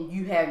then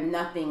you have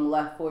nothing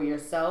left for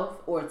yourself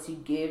or to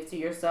give to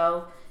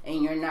yourself,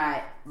 and you're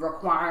not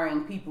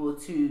requiring people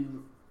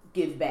to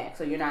give back.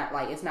 So you're not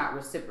like, it's not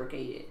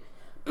reciprocated.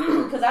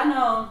 Because I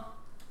know,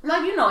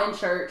 like, you know, in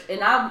church,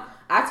 and I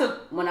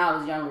took, when I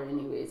was younger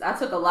anyways, I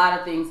took a lot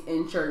of things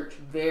in church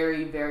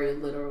very, very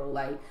literal.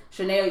 Like,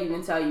 Shanae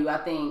even tell you, I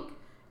think,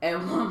 at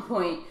one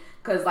point,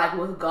 because, like,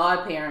 with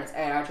godparents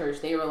at our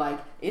church, they were like,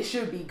 it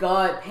should be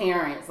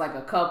godparents, like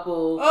a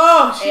couple.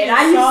 Oh, she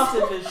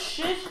insulted the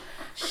shit.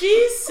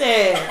 She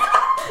said.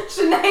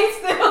 Shanae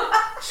still.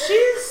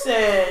 She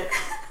said,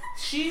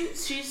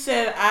 she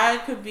said I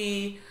could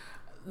be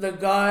the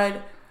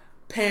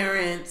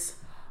godparents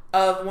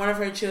of one of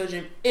her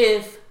children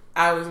if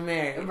I was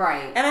married.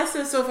 Right. And I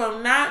said, so if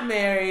I'm not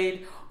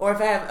married, or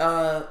if I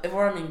have if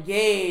I'm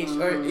engaged,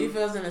 or if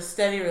I was in a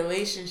steady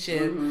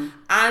relationship,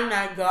 I'm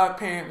not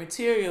godparent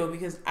material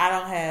because I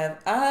don't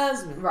have a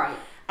husband. Right.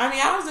 I mean,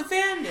 I was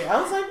offended.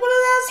 I was like, what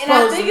is that supposed to And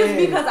I think it's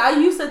because I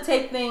used to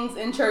take things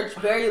in church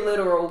very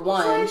literal,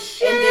 one. And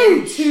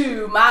then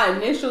two, my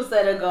initial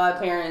set of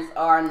godparents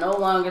are no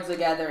longer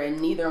together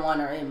and neither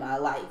one are in my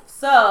life.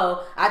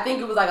 So I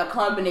think it was like a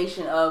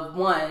combination of,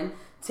 one,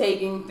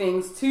 taking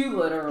things too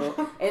literal,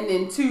 and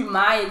then two,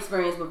 my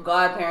experience with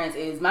godparents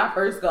is my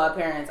first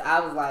godparents, I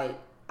was like,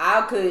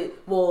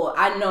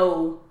 I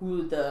know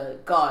who the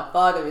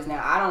godfather is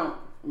now. I don't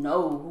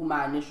know who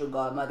my initial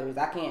godmother is.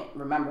 I can't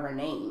remember her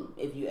name.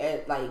 If you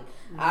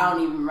I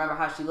don't even remember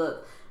how she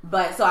looked.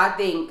 But so I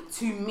think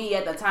to me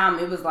at the time,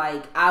 it was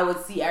like I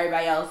would see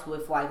everybody else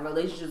with like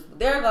relationships with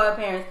their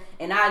godparents,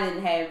 and I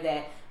didn't have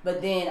that.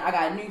 But then I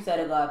got a new set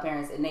of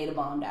godparents at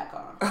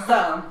nativebomb.com.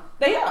 So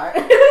they are.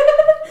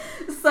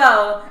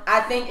 So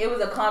I think it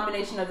was a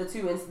combination of the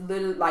two, and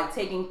literally like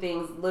taking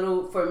things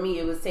for me,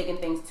 it was taking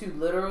things too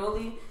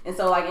literally. And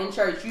so like in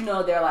church, you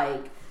know, they're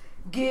like,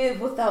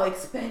 give without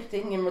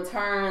expecting in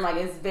return. Like,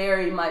 it's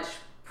very much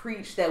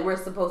preached that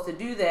we're supposed to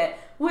do that,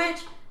 which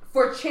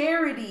for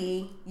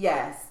charity,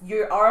 yes,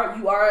 you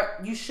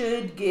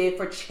should give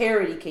for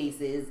charity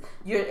cases.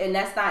 And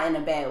that's not in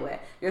a bad way.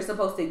 You're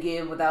supposed to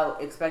give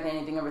without expecting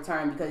anything in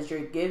return because you're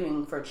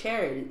giving for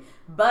charity.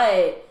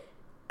 But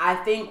I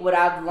think what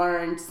I've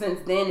learned since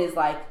then is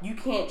like, you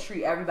can't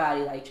treat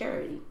everybody like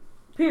charity.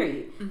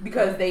 Period.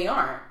 Because they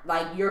aren't.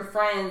 Like, your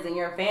friends and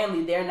your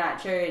family, they're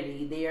not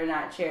charity. They are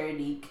not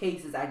charity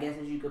cases, I guess,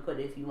 as you could put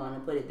it, if you want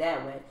to put it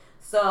that way.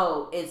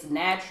 So it's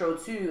natural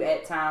to,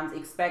 at times,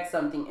 expect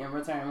something in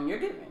return when you're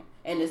giving.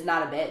 And it's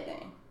not a bad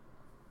thing.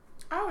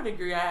 I would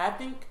agree. I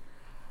think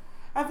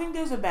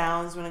there's a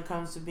balance when it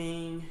comes to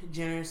being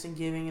generous and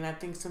giving. And I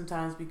think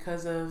sometimes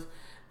because of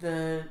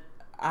the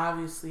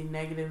obviously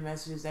negative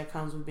messages that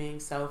comes with being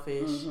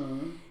selfish,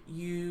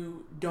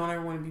 you don't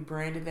ever want to be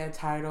branded that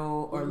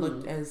title or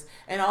looked as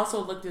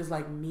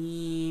like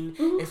mean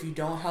if you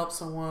don't help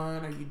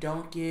someone or you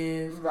don't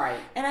give. Right.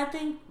 And I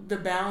think the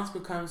balance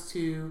becomes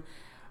to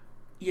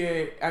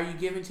are you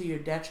giving to your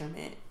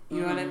detriment?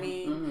 You know what I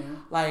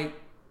mean? Like,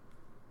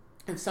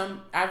 if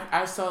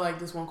I saw like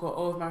this one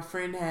quote, if my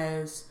friend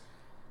has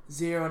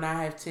 0 and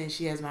I have 10,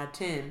 she has my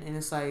 10, and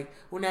it's like,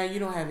 well, now you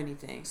don't have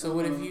anything, so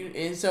what if you,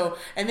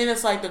 and then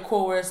it's like the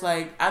quote where it's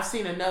like, I've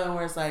seen another one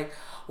where it's like,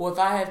 well, if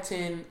I have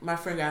 10, my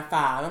friend got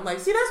 5. I'm like,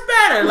 see, that's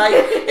better. Like,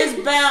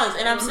 it's balanced.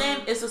 And I'm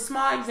saying it's a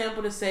small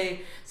example to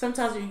say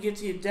sometimes when you get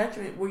to your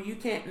detriment where you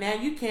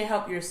can't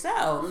help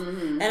yourself.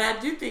 And I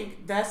do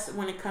think that's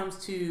when it comes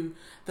to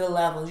the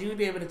levels. You need to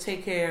be able to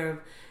take care of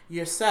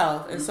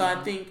yourself. And so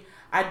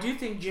I do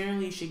think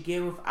generally you should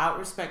give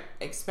without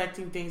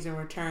expecting things in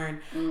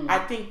return. I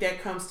think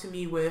that comes to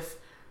me with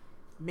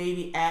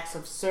maybe acts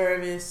of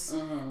service,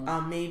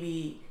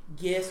 maybe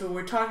gifts. When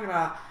we're talking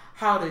about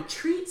how to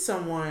treat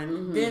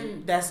someone,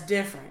 then that's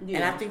different. Yeah.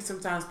 And I think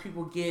sometimes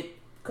people get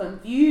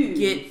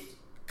confused,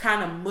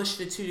 kind of mush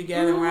the two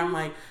together, where I'm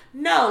like,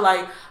 no,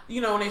 like,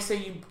 you know, when they say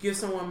you give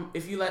someone,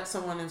 if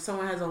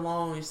someone has a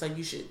loan, it's like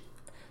you should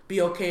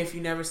be okay if you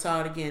never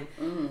saw it again.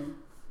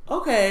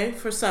 Okay,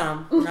 for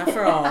some, not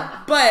for all.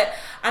 But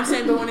I'm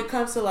saying, but when it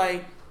comes to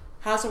like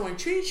how someone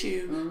treats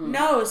you,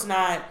 no, it's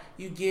not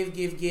you give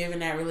in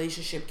that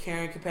relationship,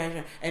 caring,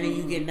 compassion, and then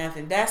you get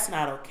nothing. That's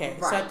not okay.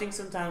 Right. So I think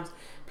sometimes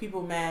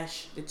people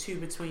mash the two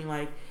between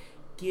like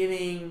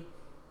giving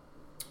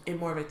in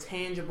more of a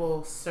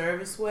tangible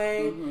service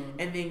way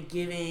and then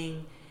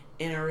giving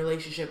in a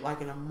relationship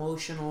like an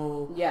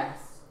emotional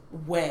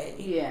way.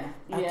 Yeah.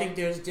 I think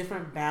there's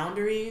different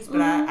boundaries,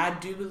 but I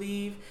do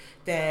believe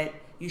that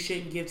you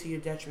shouldn't give to your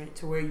detriment,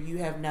 to where you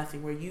have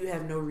nothing, where you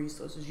have no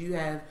resources, you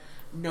have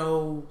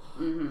no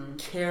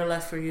care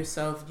left for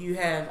yourself, you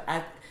have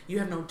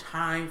no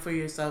time for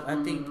yourself.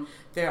 I think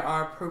there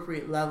are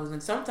appropriate levels,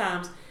 and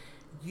sometimes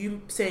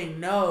you saying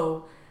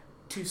no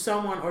to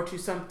someone or to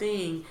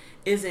something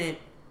isn't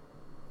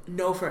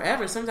no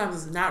forever.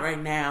 Sometimes it's not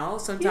right now.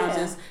 Sometimes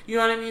it's, you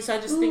know what I mean? So I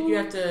just think you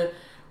have to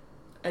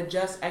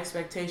adjust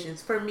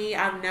expectations. For me,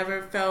 I've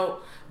never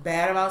felt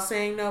bad about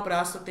saying no, but I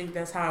also think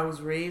that's how I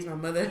was raised. My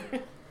mother,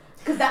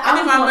 I think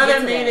my mother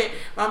made it.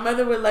 My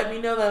mother would let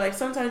me know that, like,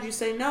 sometimes you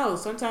say no.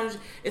 Sometimes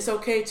it's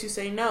okay to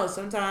say no.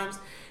 Sometimes,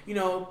 you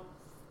know,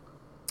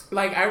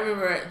 like, I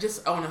remember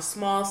just on a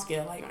small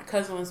scale, like, my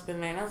cousin was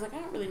spending there, and I was like, I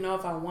don't really know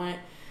if I want,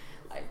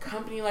 like,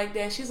 company like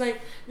that. She's like,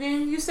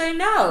 then you say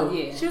no.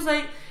 Yeah. She was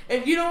like,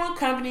 if you don't want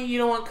company, you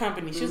don't want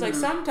company. She was like,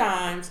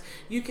 sometimes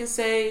you can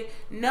say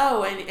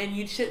no, and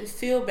you shouldn't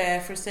feel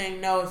bad for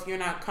saying no if you're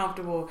not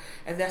comfortable,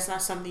 if that's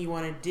not something you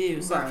want to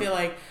do. So I feel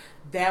like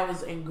that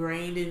was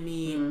ingrained in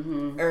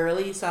me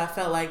early. So I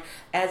felt like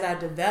as I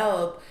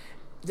developed,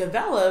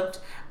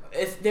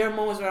 if there are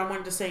moments where I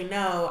wanted to say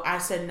no, I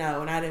said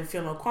no, and I didn't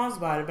feel no qualms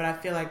about it. But I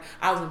feel like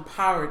I was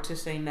empowered to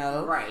say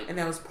no, right? And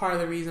that was part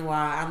of the reason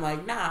why I'm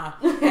like, nah,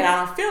 and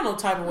I don't feel no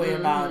type of way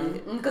about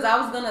it. Because I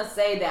was gonna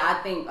say that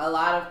I think a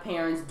lot of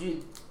parents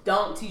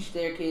don't teach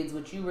their kids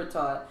what you were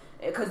taught.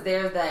 Because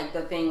there's like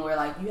the thing where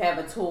like you have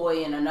a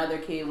toy and another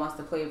kid wants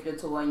to play with your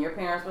toy, and your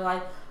parents were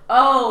like,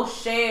 "Oh,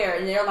 share,"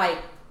 and they're like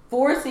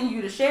forcing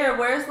you to share.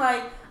 Where it's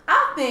like,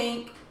 I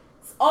think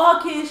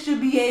all kids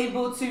should be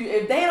able to,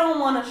 if they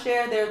don't want to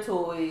share their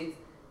toys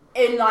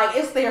and like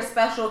it's their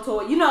special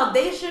toy, you know,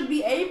 they should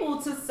be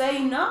able to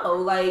say no.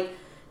 Like,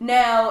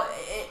 now,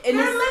 and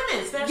there are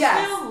limits. There's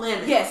still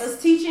limits. Yes,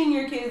 it's teaching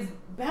your kids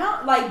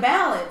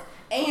balance,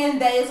 and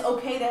that it's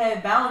okay to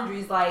have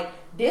boundaries. Like,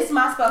 this is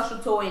my special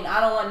toy and I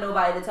don't want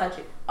nobody to touch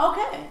it.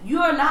 Okay, you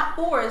are not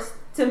forced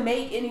to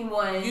make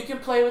anyone. You can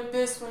play with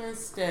this one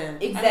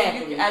instead.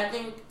 Exactly.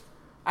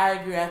 I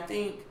agree. I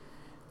think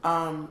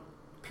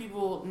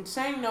people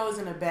saying no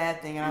isn't a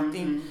bad thing, and I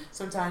think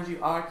sometimes you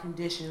are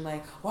conditioned,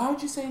 like, why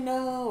would you say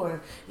no,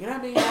 or you're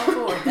not being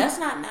helpful, or that's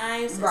not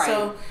nice. Right.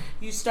 So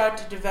you start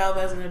to develop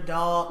as an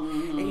adult,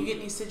 and you get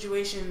in these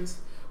situations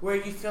where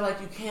you feel like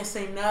you can't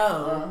say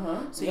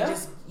no. So you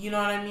just, you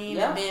know what I mean?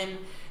 And then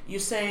you're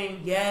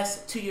saying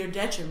yes to your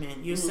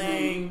detriment. You're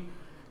saying,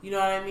 you know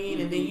what I mean?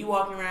 And then you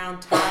walking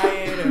around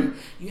tired, or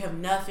you have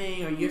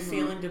nothing, or you're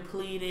feeling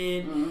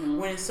depleted.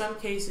 When in some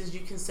cases you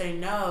can say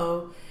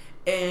no,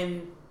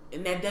 and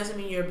that doesn't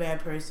mean you're a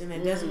bad person.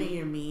 That doesn't mean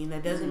you're mean.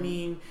 That doesn't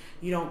mean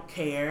you don't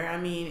care. I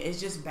mean,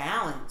 it's just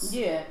balance.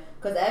 Yeah,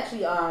 because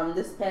actually,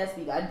 this past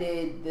week I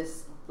did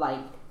this, like,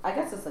 I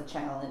guess it's a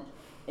challenge,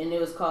 and it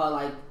was called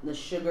like the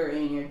sugar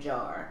in your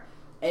jar,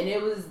 and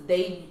it was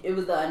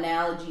the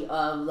analogy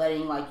of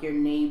letting like your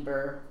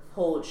neighbor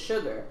hold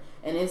sugar,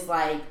 and it's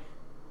like,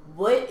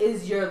 what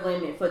is your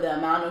limit for the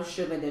amount of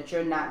sugar that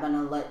you're not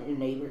gonna let your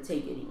neighbor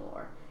take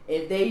anymore?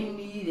 If they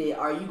need it,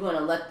 are you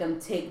gonna let them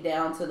take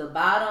down to the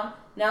bottom?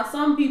 Now,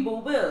 some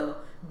people will,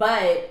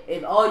 but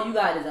if all you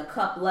got is a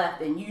cup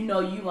left and you know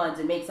you wanted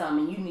to make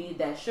something and you need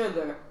that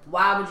sugar,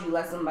 why would you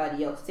let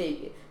somebody else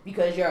take it?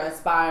 Because you're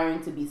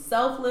aspiring to be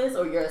selfless,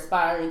 or you're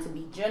aspiring to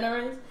be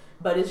generous.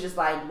 But it's just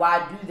like,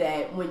 why do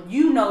that when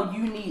you know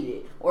you need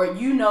it, or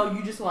you know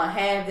you just want to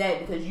have that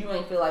because you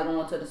ain't feel like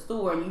going to the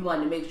store and you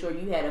wanted to make sure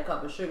you had a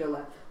cup of sugar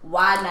left?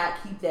 Why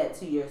not keep that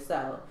to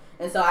yourself?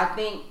 And so I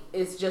think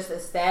it's just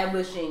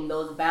establishing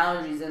those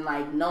boundaries and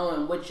like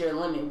knowing what's your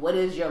limit. What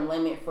is your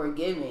limit for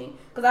giving?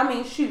 Because I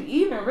mean, shoot,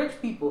 even rich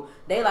people,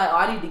 they like, oh,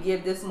 I need to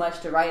give this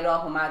much to write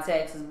off on my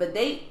taxes. But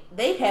they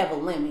have a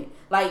limit.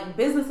 Like,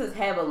 businesses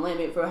have a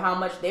limit for how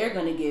much they're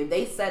going to give.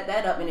 They set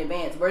that up in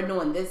advance. We're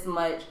doing this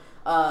much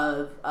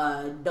of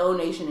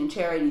donation and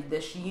charity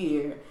this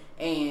year,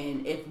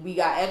 and if we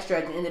got extra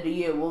at the end of the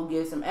year, we'll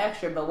give some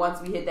extra, but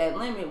once we hit that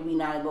limit, we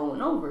not going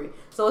over it.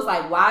 So it's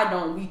like, why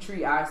don't we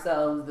treat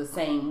ourselves the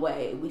same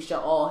way? We should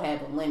all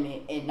have a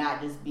limit and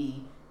not just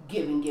be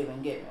giving.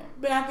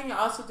 But I think it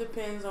also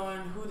depends on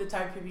who the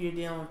type of people you're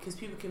dealing with, because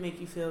people can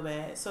make you feel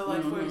bad. So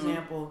like, for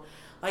example,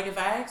 like if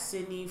I asked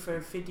Sydney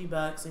for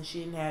 $50 and she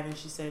didn't have it and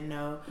she said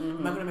no,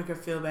 I'm not going to make her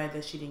feel bad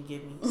that she didn't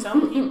give me.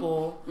 Some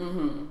people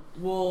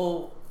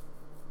will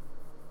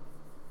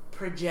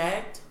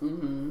project,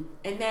 and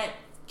that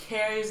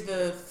carries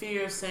the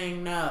fear of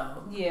saying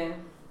no. Yeah.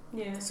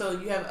 So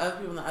you have other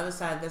people on the other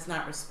side that's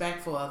not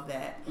respectful of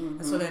that,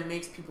 and so that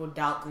makes people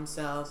doubt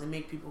themselves and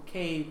make people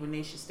cave when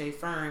they should stay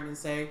firm and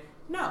say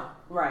no.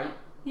 Right.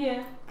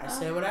 Yeah. I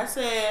said what I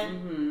said.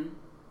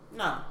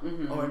 No.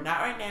 Or not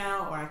right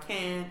now. Or I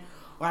can.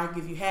 Or I can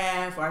give you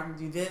half. Or I can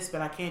do this,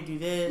 but I can't do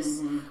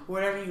this.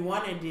 Whatever you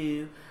want to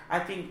do. I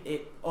think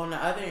on the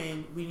other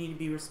end, we need to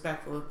be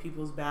respectful of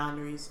people's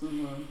boundaries.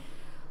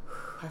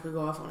 I could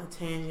go off on a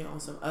tangent on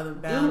some other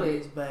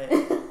boundaries, but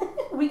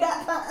we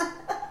got time.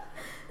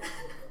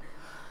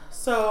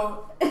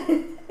 So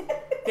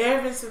there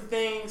have been some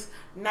things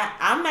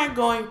I'm not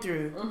going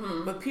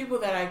through, but people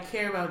that I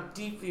care about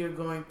deeply are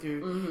going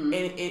through, and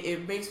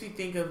it makes me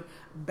think of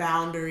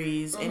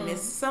boundaries, and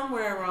it's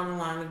somewhere around the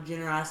line of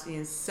generosity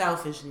and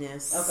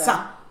selfishness.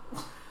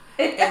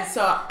 Okay. And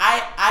so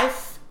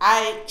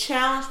I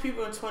challenge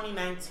people in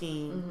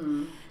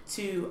 2019.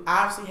 To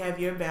obviously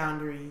have your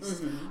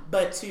boundaries,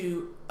 but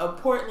to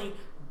importantly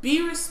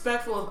be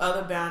respectful of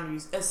other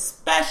boundaries,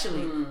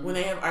 especially when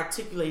they have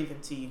articulated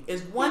them to you.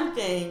 It's one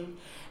thing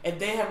if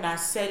they have not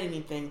said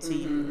anything to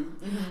you.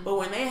 Mm-hmm. But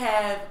when they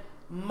have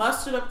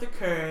mustered up the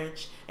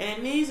courage, and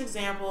in these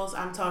examples,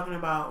 I'm talking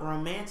about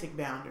romantic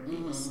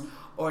boundaries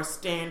or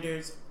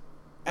standards,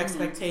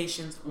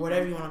 expectations,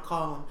 whatever you want to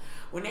call them.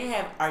 When they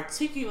have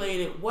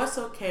articulated what's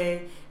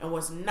okay and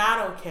what's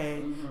not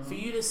okay, for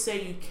you to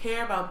say you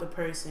care about the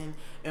person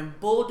and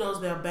bulldoze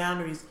their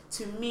boundaries,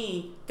 to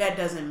me, that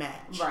doesn't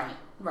match.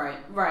 Right.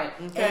 Okay.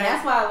 And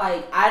that's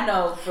why, I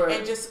know for...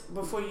 And just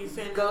before you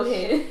finish... Go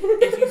ahead.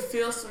 If you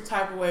feel some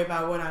type of way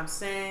about what I'm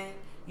saying,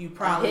 you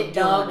probably hit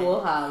dog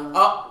will holler.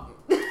 Oh,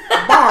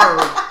 barred.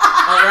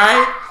 All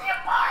right?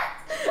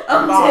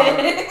 I'm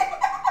dead.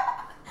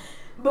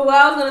 But what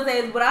I was going to say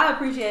is what I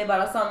appreciate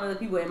about some of the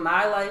people in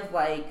my life,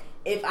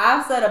 if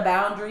I set a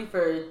boundary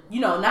for,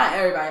 not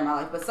everybody in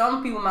my life, but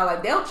some people in my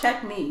life, they'll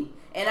check me.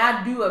 And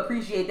I do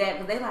appreciate that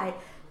because they like,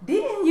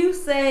 didn't you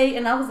say?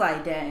 And I was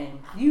like,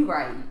 dang, you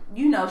right.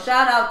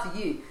 Shout out to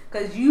you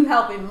because you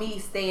helping me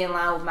stay in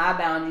line with my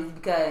boundaries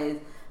because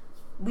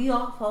we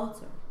all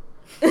falter.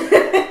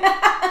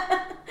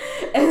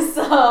 And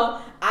so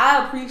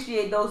I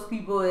appreciate those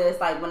people. It's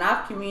like when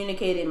I've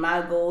communicated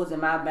my goals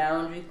and my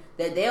boundaries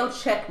that they'll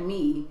check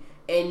me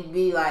and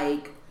be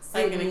like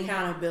an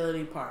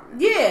accountability partner.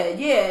 Yeah,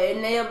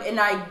 and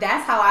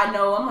that's how I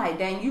know. I'm like,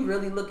 dang, you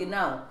really looking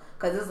out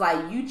because it's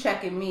like you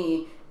checking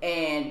me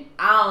and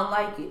I don't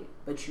like it,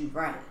 but you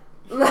right.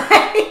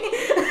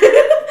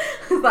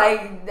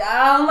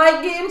 I don't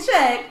like getting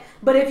checked,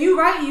 but if you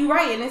right, you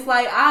right, and it's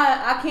like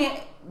I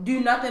can't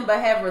do nothing but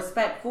have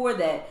respect for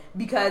that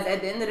because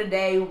at the end of the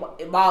day,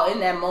 while in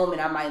that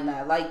moment I might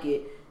not like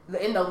it,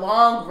 in the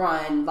long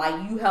run,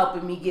 you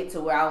helping me get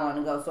to where I want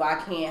to go, so I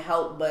can't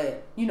help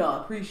but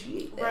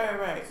appreciate that.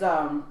 Right.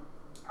 So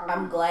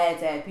I'm glad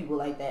to have people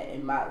like that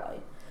in my life.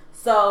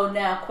 So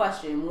now,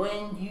 question: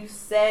 when you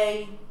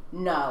say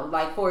no,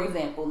 for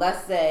example,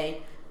 let's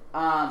say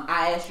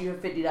I asked you for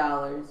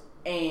 $50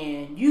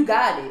 and you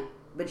got it,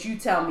 but you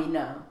tell me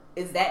no,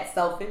 is that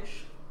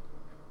selfish?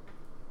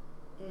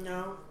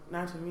 No,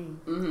 not to me.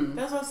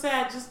 That's what I said.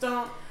 I just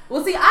don't.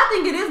 Well, see, I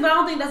think it is, but I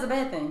don't think that's a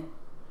bad thing.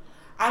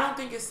 I don't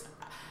think it's.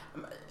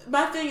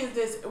 My thing is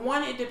this.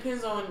 One, it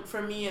depends on,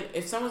 for me,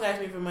 if someone's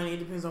asking me for money, it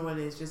depends on what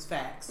it is. Just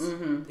facts.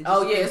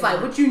 It's like,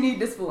 what you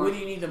need this for? What do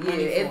you need the money for?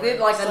 Is it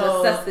like a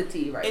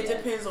necessity right It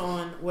depends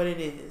on what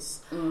it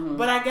is.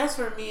 But I guess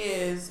for me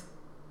is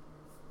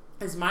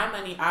my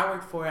money. I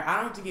work for it. I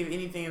don't have to give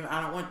anything if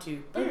I don't want to.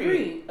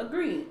 Period.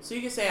 Agreed. So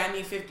you can say I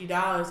need $50.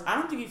 I don't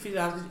have to give you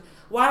 $50.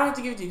 Why do I have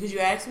to give it to you? Because you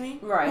asked me?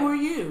 Right. Who are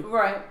you?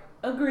 Right.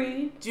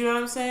 Agreed. Do you know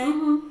what I'm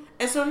saying?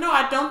 And so, no,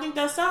 I don't think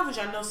that's selfish.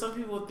 I know some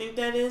people think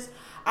that is.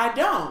 I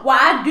don't. Well,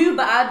 I do,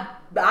 but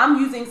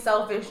I'm using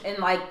selfish and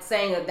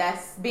saying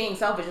that's being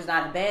selfish is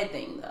not a bad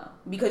thing though,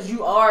 because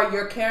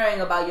you're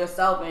caring about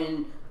yourself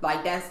and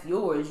that's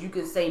yours. You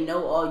can say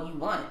no all you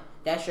want.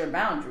 That's your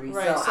boundary.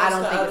 Right. So I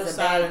don't think it's a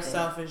bad thing.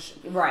 Selfish.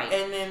 Right.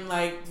 And then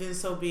then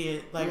so be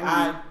it.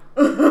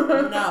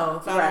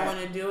 No, if I don't want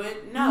to do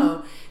it,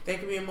 no. There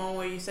could be a moment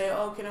where you say,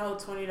 "Oh, can I hold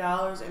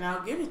 $20?" and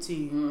I'll give it to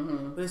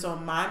you. But it's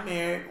on my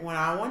merit when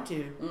I want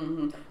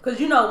to. Because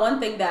one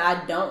thing that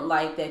I don't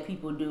like that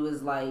people do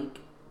is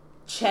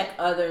check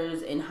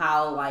others and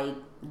how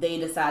they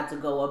decide to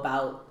go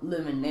about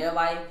living their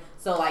life.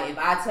 So if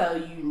I tell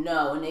you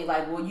no and they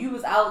well, you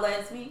was out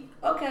last week,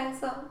 okay,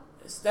 so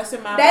that's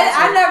in my.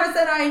 I never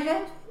said I ain't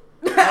had.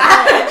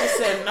 I just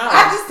said no.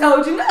 I just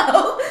told you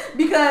no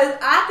because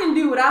I can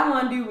do what I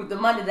want to do with the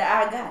money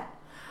that I got.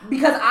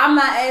 Because I'm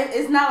not.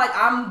 It's not like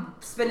I'm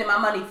spending my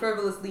money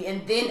frivolously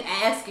and then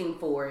asking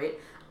for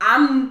it.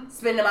 I'm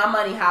spending my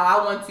money how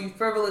I want to,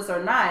 frivolous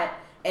or not,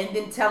 and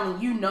then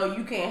telling you no,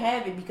 you can't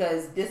have it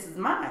because this is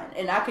mine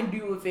and I can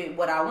do with it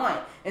what I want.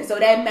 And so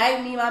that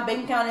might mean my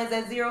bank account is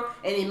at zero,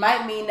 and it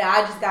might mean that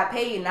I just got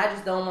paid and I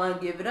just don't want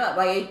to give it up.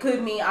 It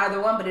could mean either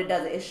one, but it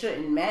doesn't. It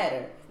shouldn't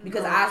matter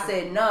because I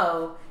said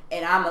no.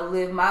 And I'm going to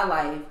live my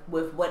life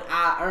with what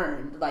I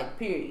earned,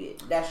 period.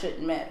 That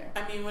shouldn't matter.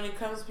 I mean, when it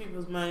comes to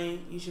people's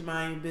money, you should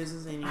mind your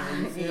business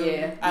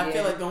anyway. I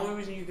feel like the only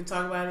reason you can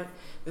talk about it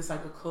is a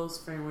close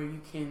friend where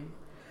you can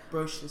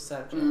broach the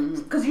subject.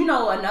 Because,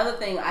 another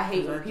thing I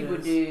hate when people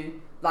do,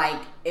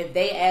 if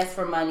they ask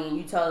for money and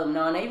you tell them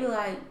no, and they be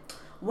like,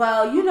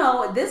 well,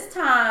 this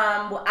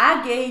time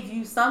I gave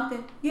you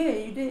something. Yeah,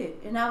 you did.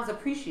 And I was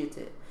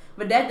appreciative.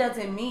 But that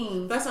doesn't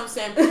mean... That's what I'm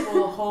saying.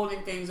 People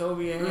holding things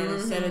over your head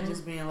instead of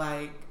just being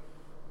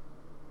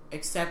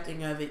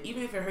accepting of it,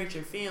 even if it hurts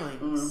your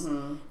feelings.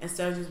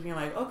 Instead of just being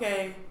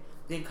okay,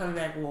 then coming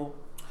back, well,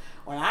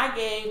 when I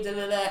gave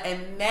da-da-da,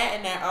 and that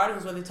in that article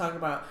is what they talk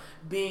about,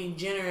 being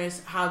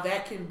generous, how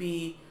that can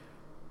be,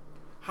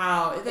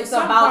 how... It's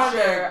about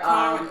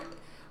your...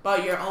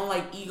 about your own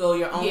like ego,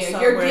 your own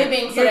self. You're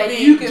giving so that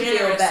you can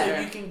feel better,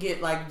 so you can get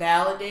like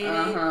validated.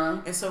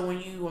 And so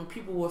when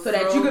people will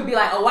that you could be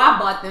like, oh, I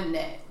bought them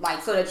that,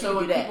 like so that you so do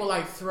when that. People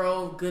like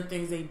throw good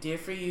things they did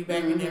for you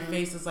back in their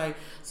face, it's like,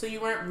 so you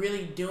weren't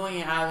really doing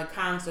it out of the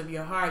kindness of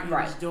your heart. You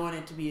was doing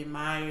it to be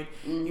admired.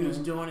 You was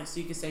doing it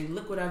so you could say,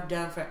 look what I've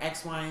done for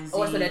X, Y, and Z,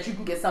 or so that you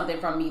can get something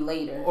from me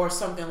later, or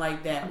something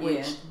like that.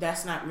 Which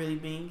that's not really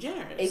being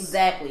generous.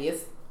 Exactly,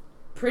 it's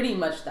pretty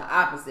much the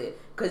opposite,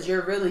 because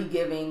you're really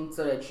giving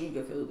so that you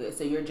can feel good.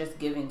 So you're just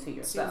giving to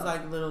yourself.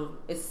 Seems like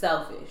it's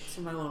selfish.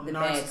 Seems like a little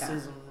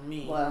narcissism to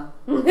me. Well,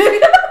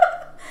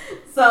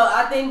 so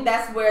I think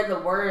that's where the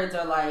words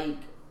are like,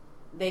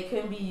 they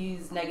can be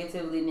used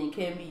negatively and they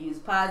can be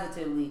used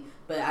positively.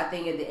 But I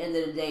think at the end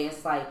of the day,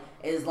 it's like,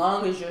 as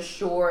long as you're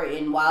sure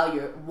in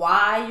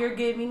why you're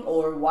giving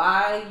or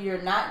why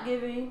you're not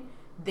giving,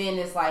 then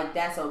it's like,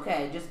 that's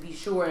okay. Just be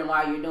sure in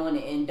why you're doing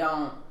it, and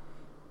don't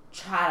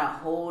try to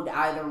hold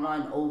either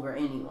one over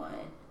anyone.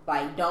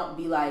 Like, don't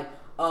be like,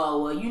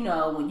 oh,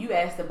 well, when you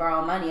asked to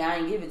borrow money, I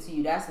didn't give it to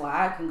you. That's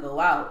why I can go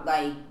out.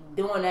 Like,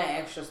 doing that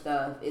extra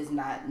stuff is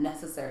not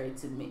necessary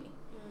to me.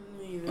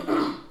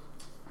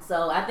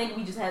 So I think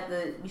we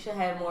should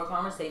have more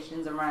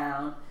conversations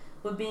around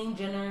what being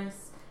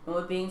generous and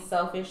what being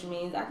selfish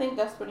means. I think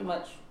that's pretty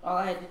much all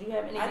I had. Did you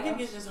have anything I think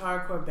else? it's just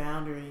hardcore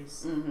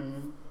boundaries.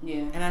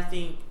 Yeah. And I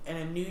think in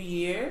a new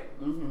year,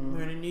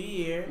 we're in a new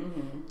year,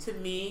 to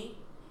me,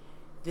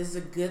 this is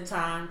a good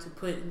time to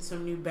put in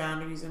some new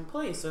boundaries in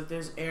place. So if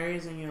there's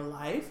areas in your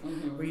life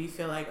where you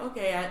feel like,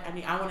 okay,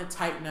 I want to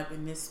tighten up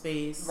in this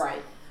space.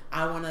 Right.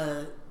 I want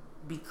to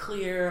be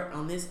clear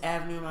on this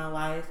avenue of my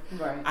life.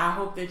 Right. I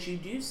hope that you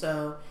do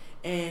so.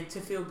 And to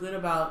feel good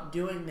about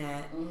doing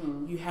that,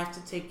 you have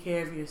to take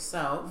care of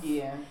yourself.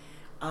 Yeah.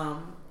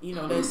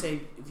 They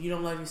say, if you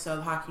don't love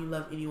yourself, how can you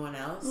love anyone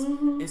else?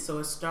 And so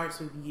it starts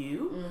with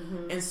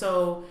you. And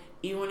so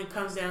even when it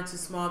comes down to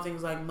small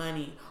things like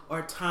money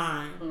or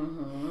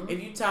time,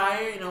 if you're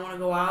tired and don't want to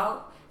go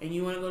out and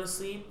you want to go to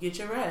sleep, get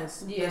your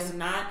rest. Yeah.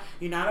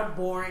 You're not a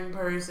boring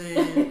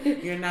person.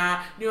 You're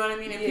not, you know what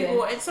I mean?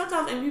 And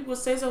sometimes people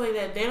say something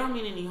that they don't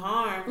mean any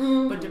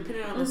harm, but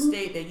depending on the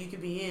state that you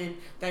could be in,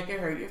 that could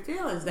hurt your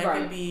feelings. That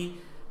could be,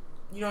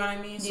 you know what I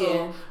mean?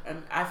 So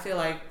I feel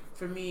like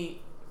for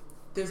me,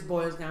 this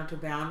boils down to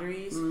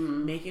boundaries,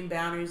 making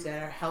boundaries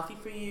that are healthy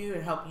for you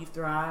and help you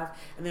thrive.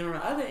 And then on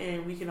the other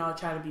end, we can all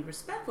try to be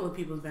respectful of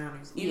people's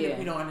boundaries. Even if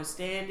we don't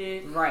understand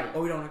it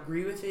or we don't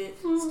agree with it,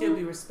 still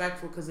be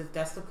respectful, because if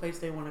that's the place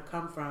they want to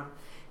come from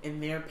in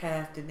their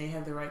path, then they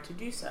have the right to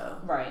do so.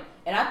 Right.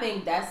 And I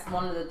think that's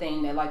one of the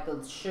things that, like,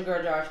 the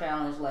sugar jar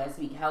challenge last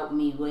week helped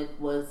me with,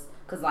 was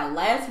because, like,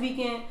 last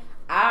weekend,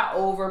 I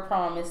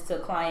overpromised to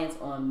clients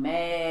on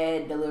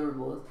mad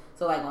deliverables.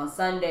 So, like, on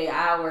Sunday,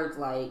 I worked,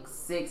 like,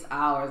 6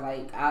 hours.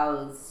 Like, I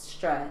was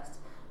stressed.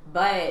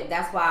 But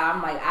that's why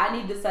I'm like, I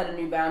need to set a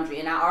new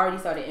boundary. And I already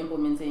started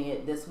implementing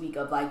it this week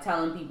of, like,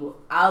 telling people,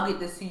 I'll get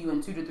this to you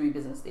in 2 to 3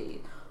 business days.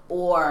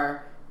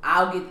 Or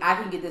I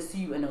can get this to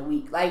you in a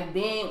week. Like,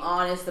 being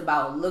honest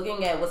about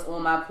looking at what's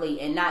on my plate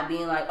and not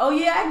being like, oh,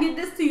 yeah, I can get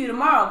this to you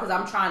tomorrow because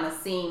I'm trying to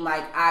seem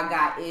like I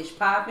got ish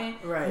popping.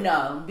 Right.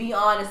 No, be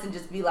honest and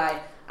just be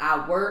like,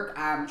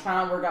 I'm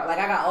trying to work out. Like,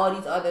 I got all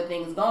these other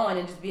things going,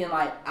 and just being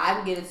like, I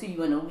can get it to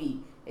you in a week.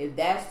 If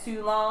that's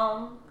too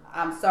long,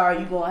 I'm sorry,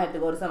 you're going to have to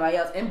go to somebody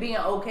else. And being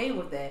okay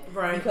with that.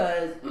 Right.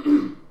 Because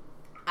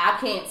I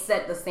can't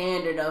set the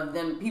standard of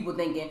them, people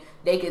thinking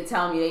they could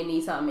tell me they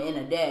need something in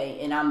a day,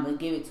 and I'm going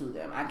to give it to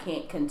them. I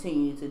can't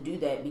continue to do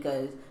that,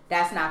 because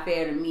that's not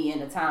fair to me in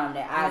the time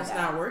that I got. It's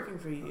not working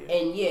for you.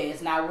 And yeah,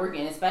 it's not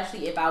working,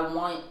 especially if I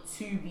want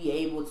to be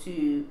able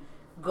to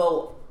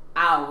go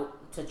out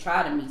to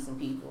try to meet some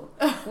people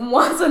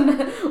once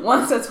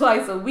or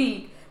twice a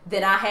week.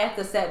 Then I have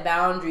to set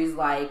boundaries,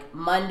 like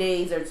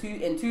Mondays and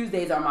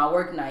Tuesdays are my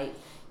work night,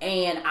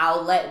 and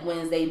I'll let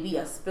Wednesday be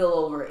a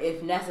spillover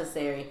if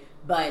necessary.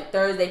 But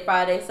Thursday,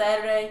 Friday,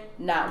 Saturday,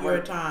 not your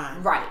work.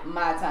 time. Right,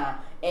 my time.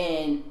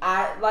 And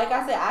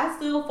I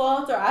still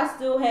falter. I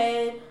still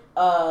had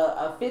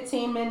a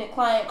 15-minute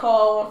client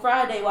call on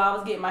Friday while I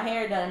was getting my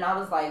hair done, and I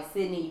was like,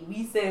 Sydney,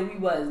 we said we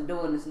wasn't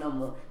doing this no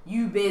more.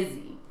 You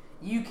busy.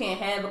 You can't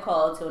have a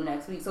call till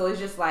next week. So it's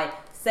just like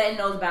setting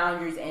those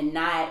boundaries and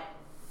not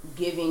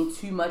giving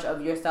too much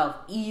of yourself,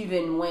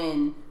 even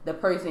when the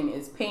person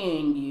is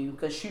paying you.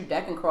 Because shoot,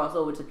 that can cross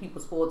over to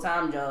people's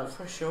full-time jobs.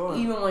 For sure.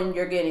 Even when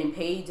you're getting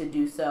paid to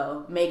do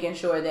so, making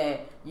sure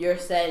that you're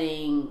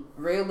setting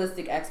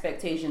realistic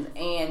expectations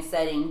and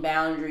setting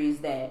boundaries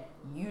that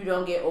you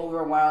don't get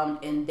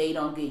overwhelmed and they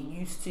don't get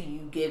used to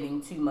you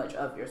giving too much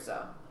of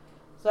yourself.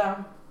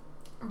 So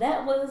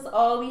that was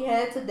all we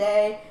had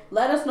today.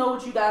 Let us know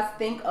what you guys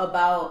think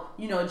about,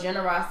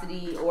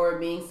 generosity or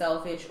being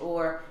selfish,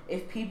 or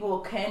if people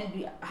can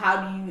be,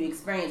 how do you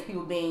experience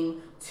people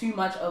being too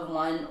much of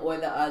one or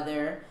the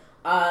other.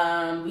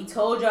 We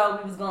told y'all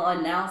we was going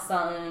to announce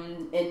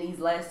something in these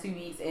last 2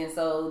 weeks, and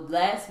so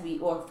last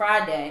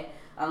Friday,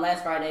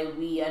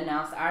 we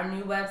announced our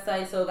new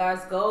website. So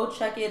guys, go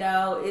check it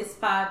out. It's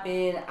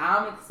popping.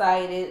 I'm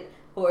excited.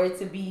 for it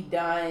to be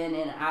done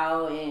and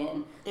out,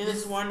 and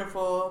it's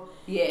wonderful.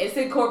 Yeah, it's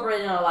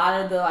incorporating a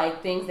lot of the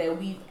like things that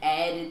we've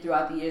added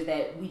throughout the years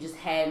that we just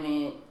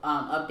haven't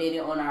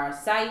updated on our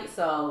site.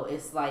 So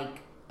it's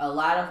like a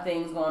lot of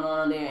things going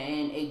on there,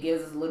 and it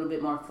gives us a little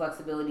bit more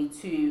flexibility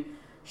to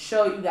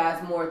show you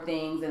guys more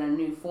things in a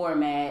new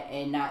format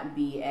and not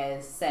be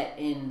as set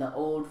in the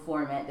old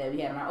format that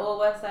we had on our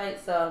old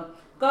website. So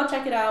go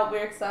check it out.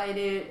 We're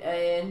excited,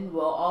 and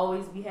we'll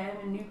always be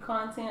having new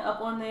content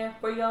up on there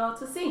for y'all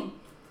to see.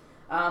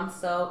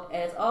 So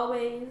as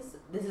always,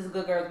 this is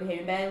Good Girls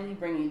Behaving Badly,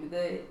 bringing you the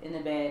good and the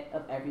bad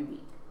of every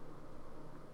week.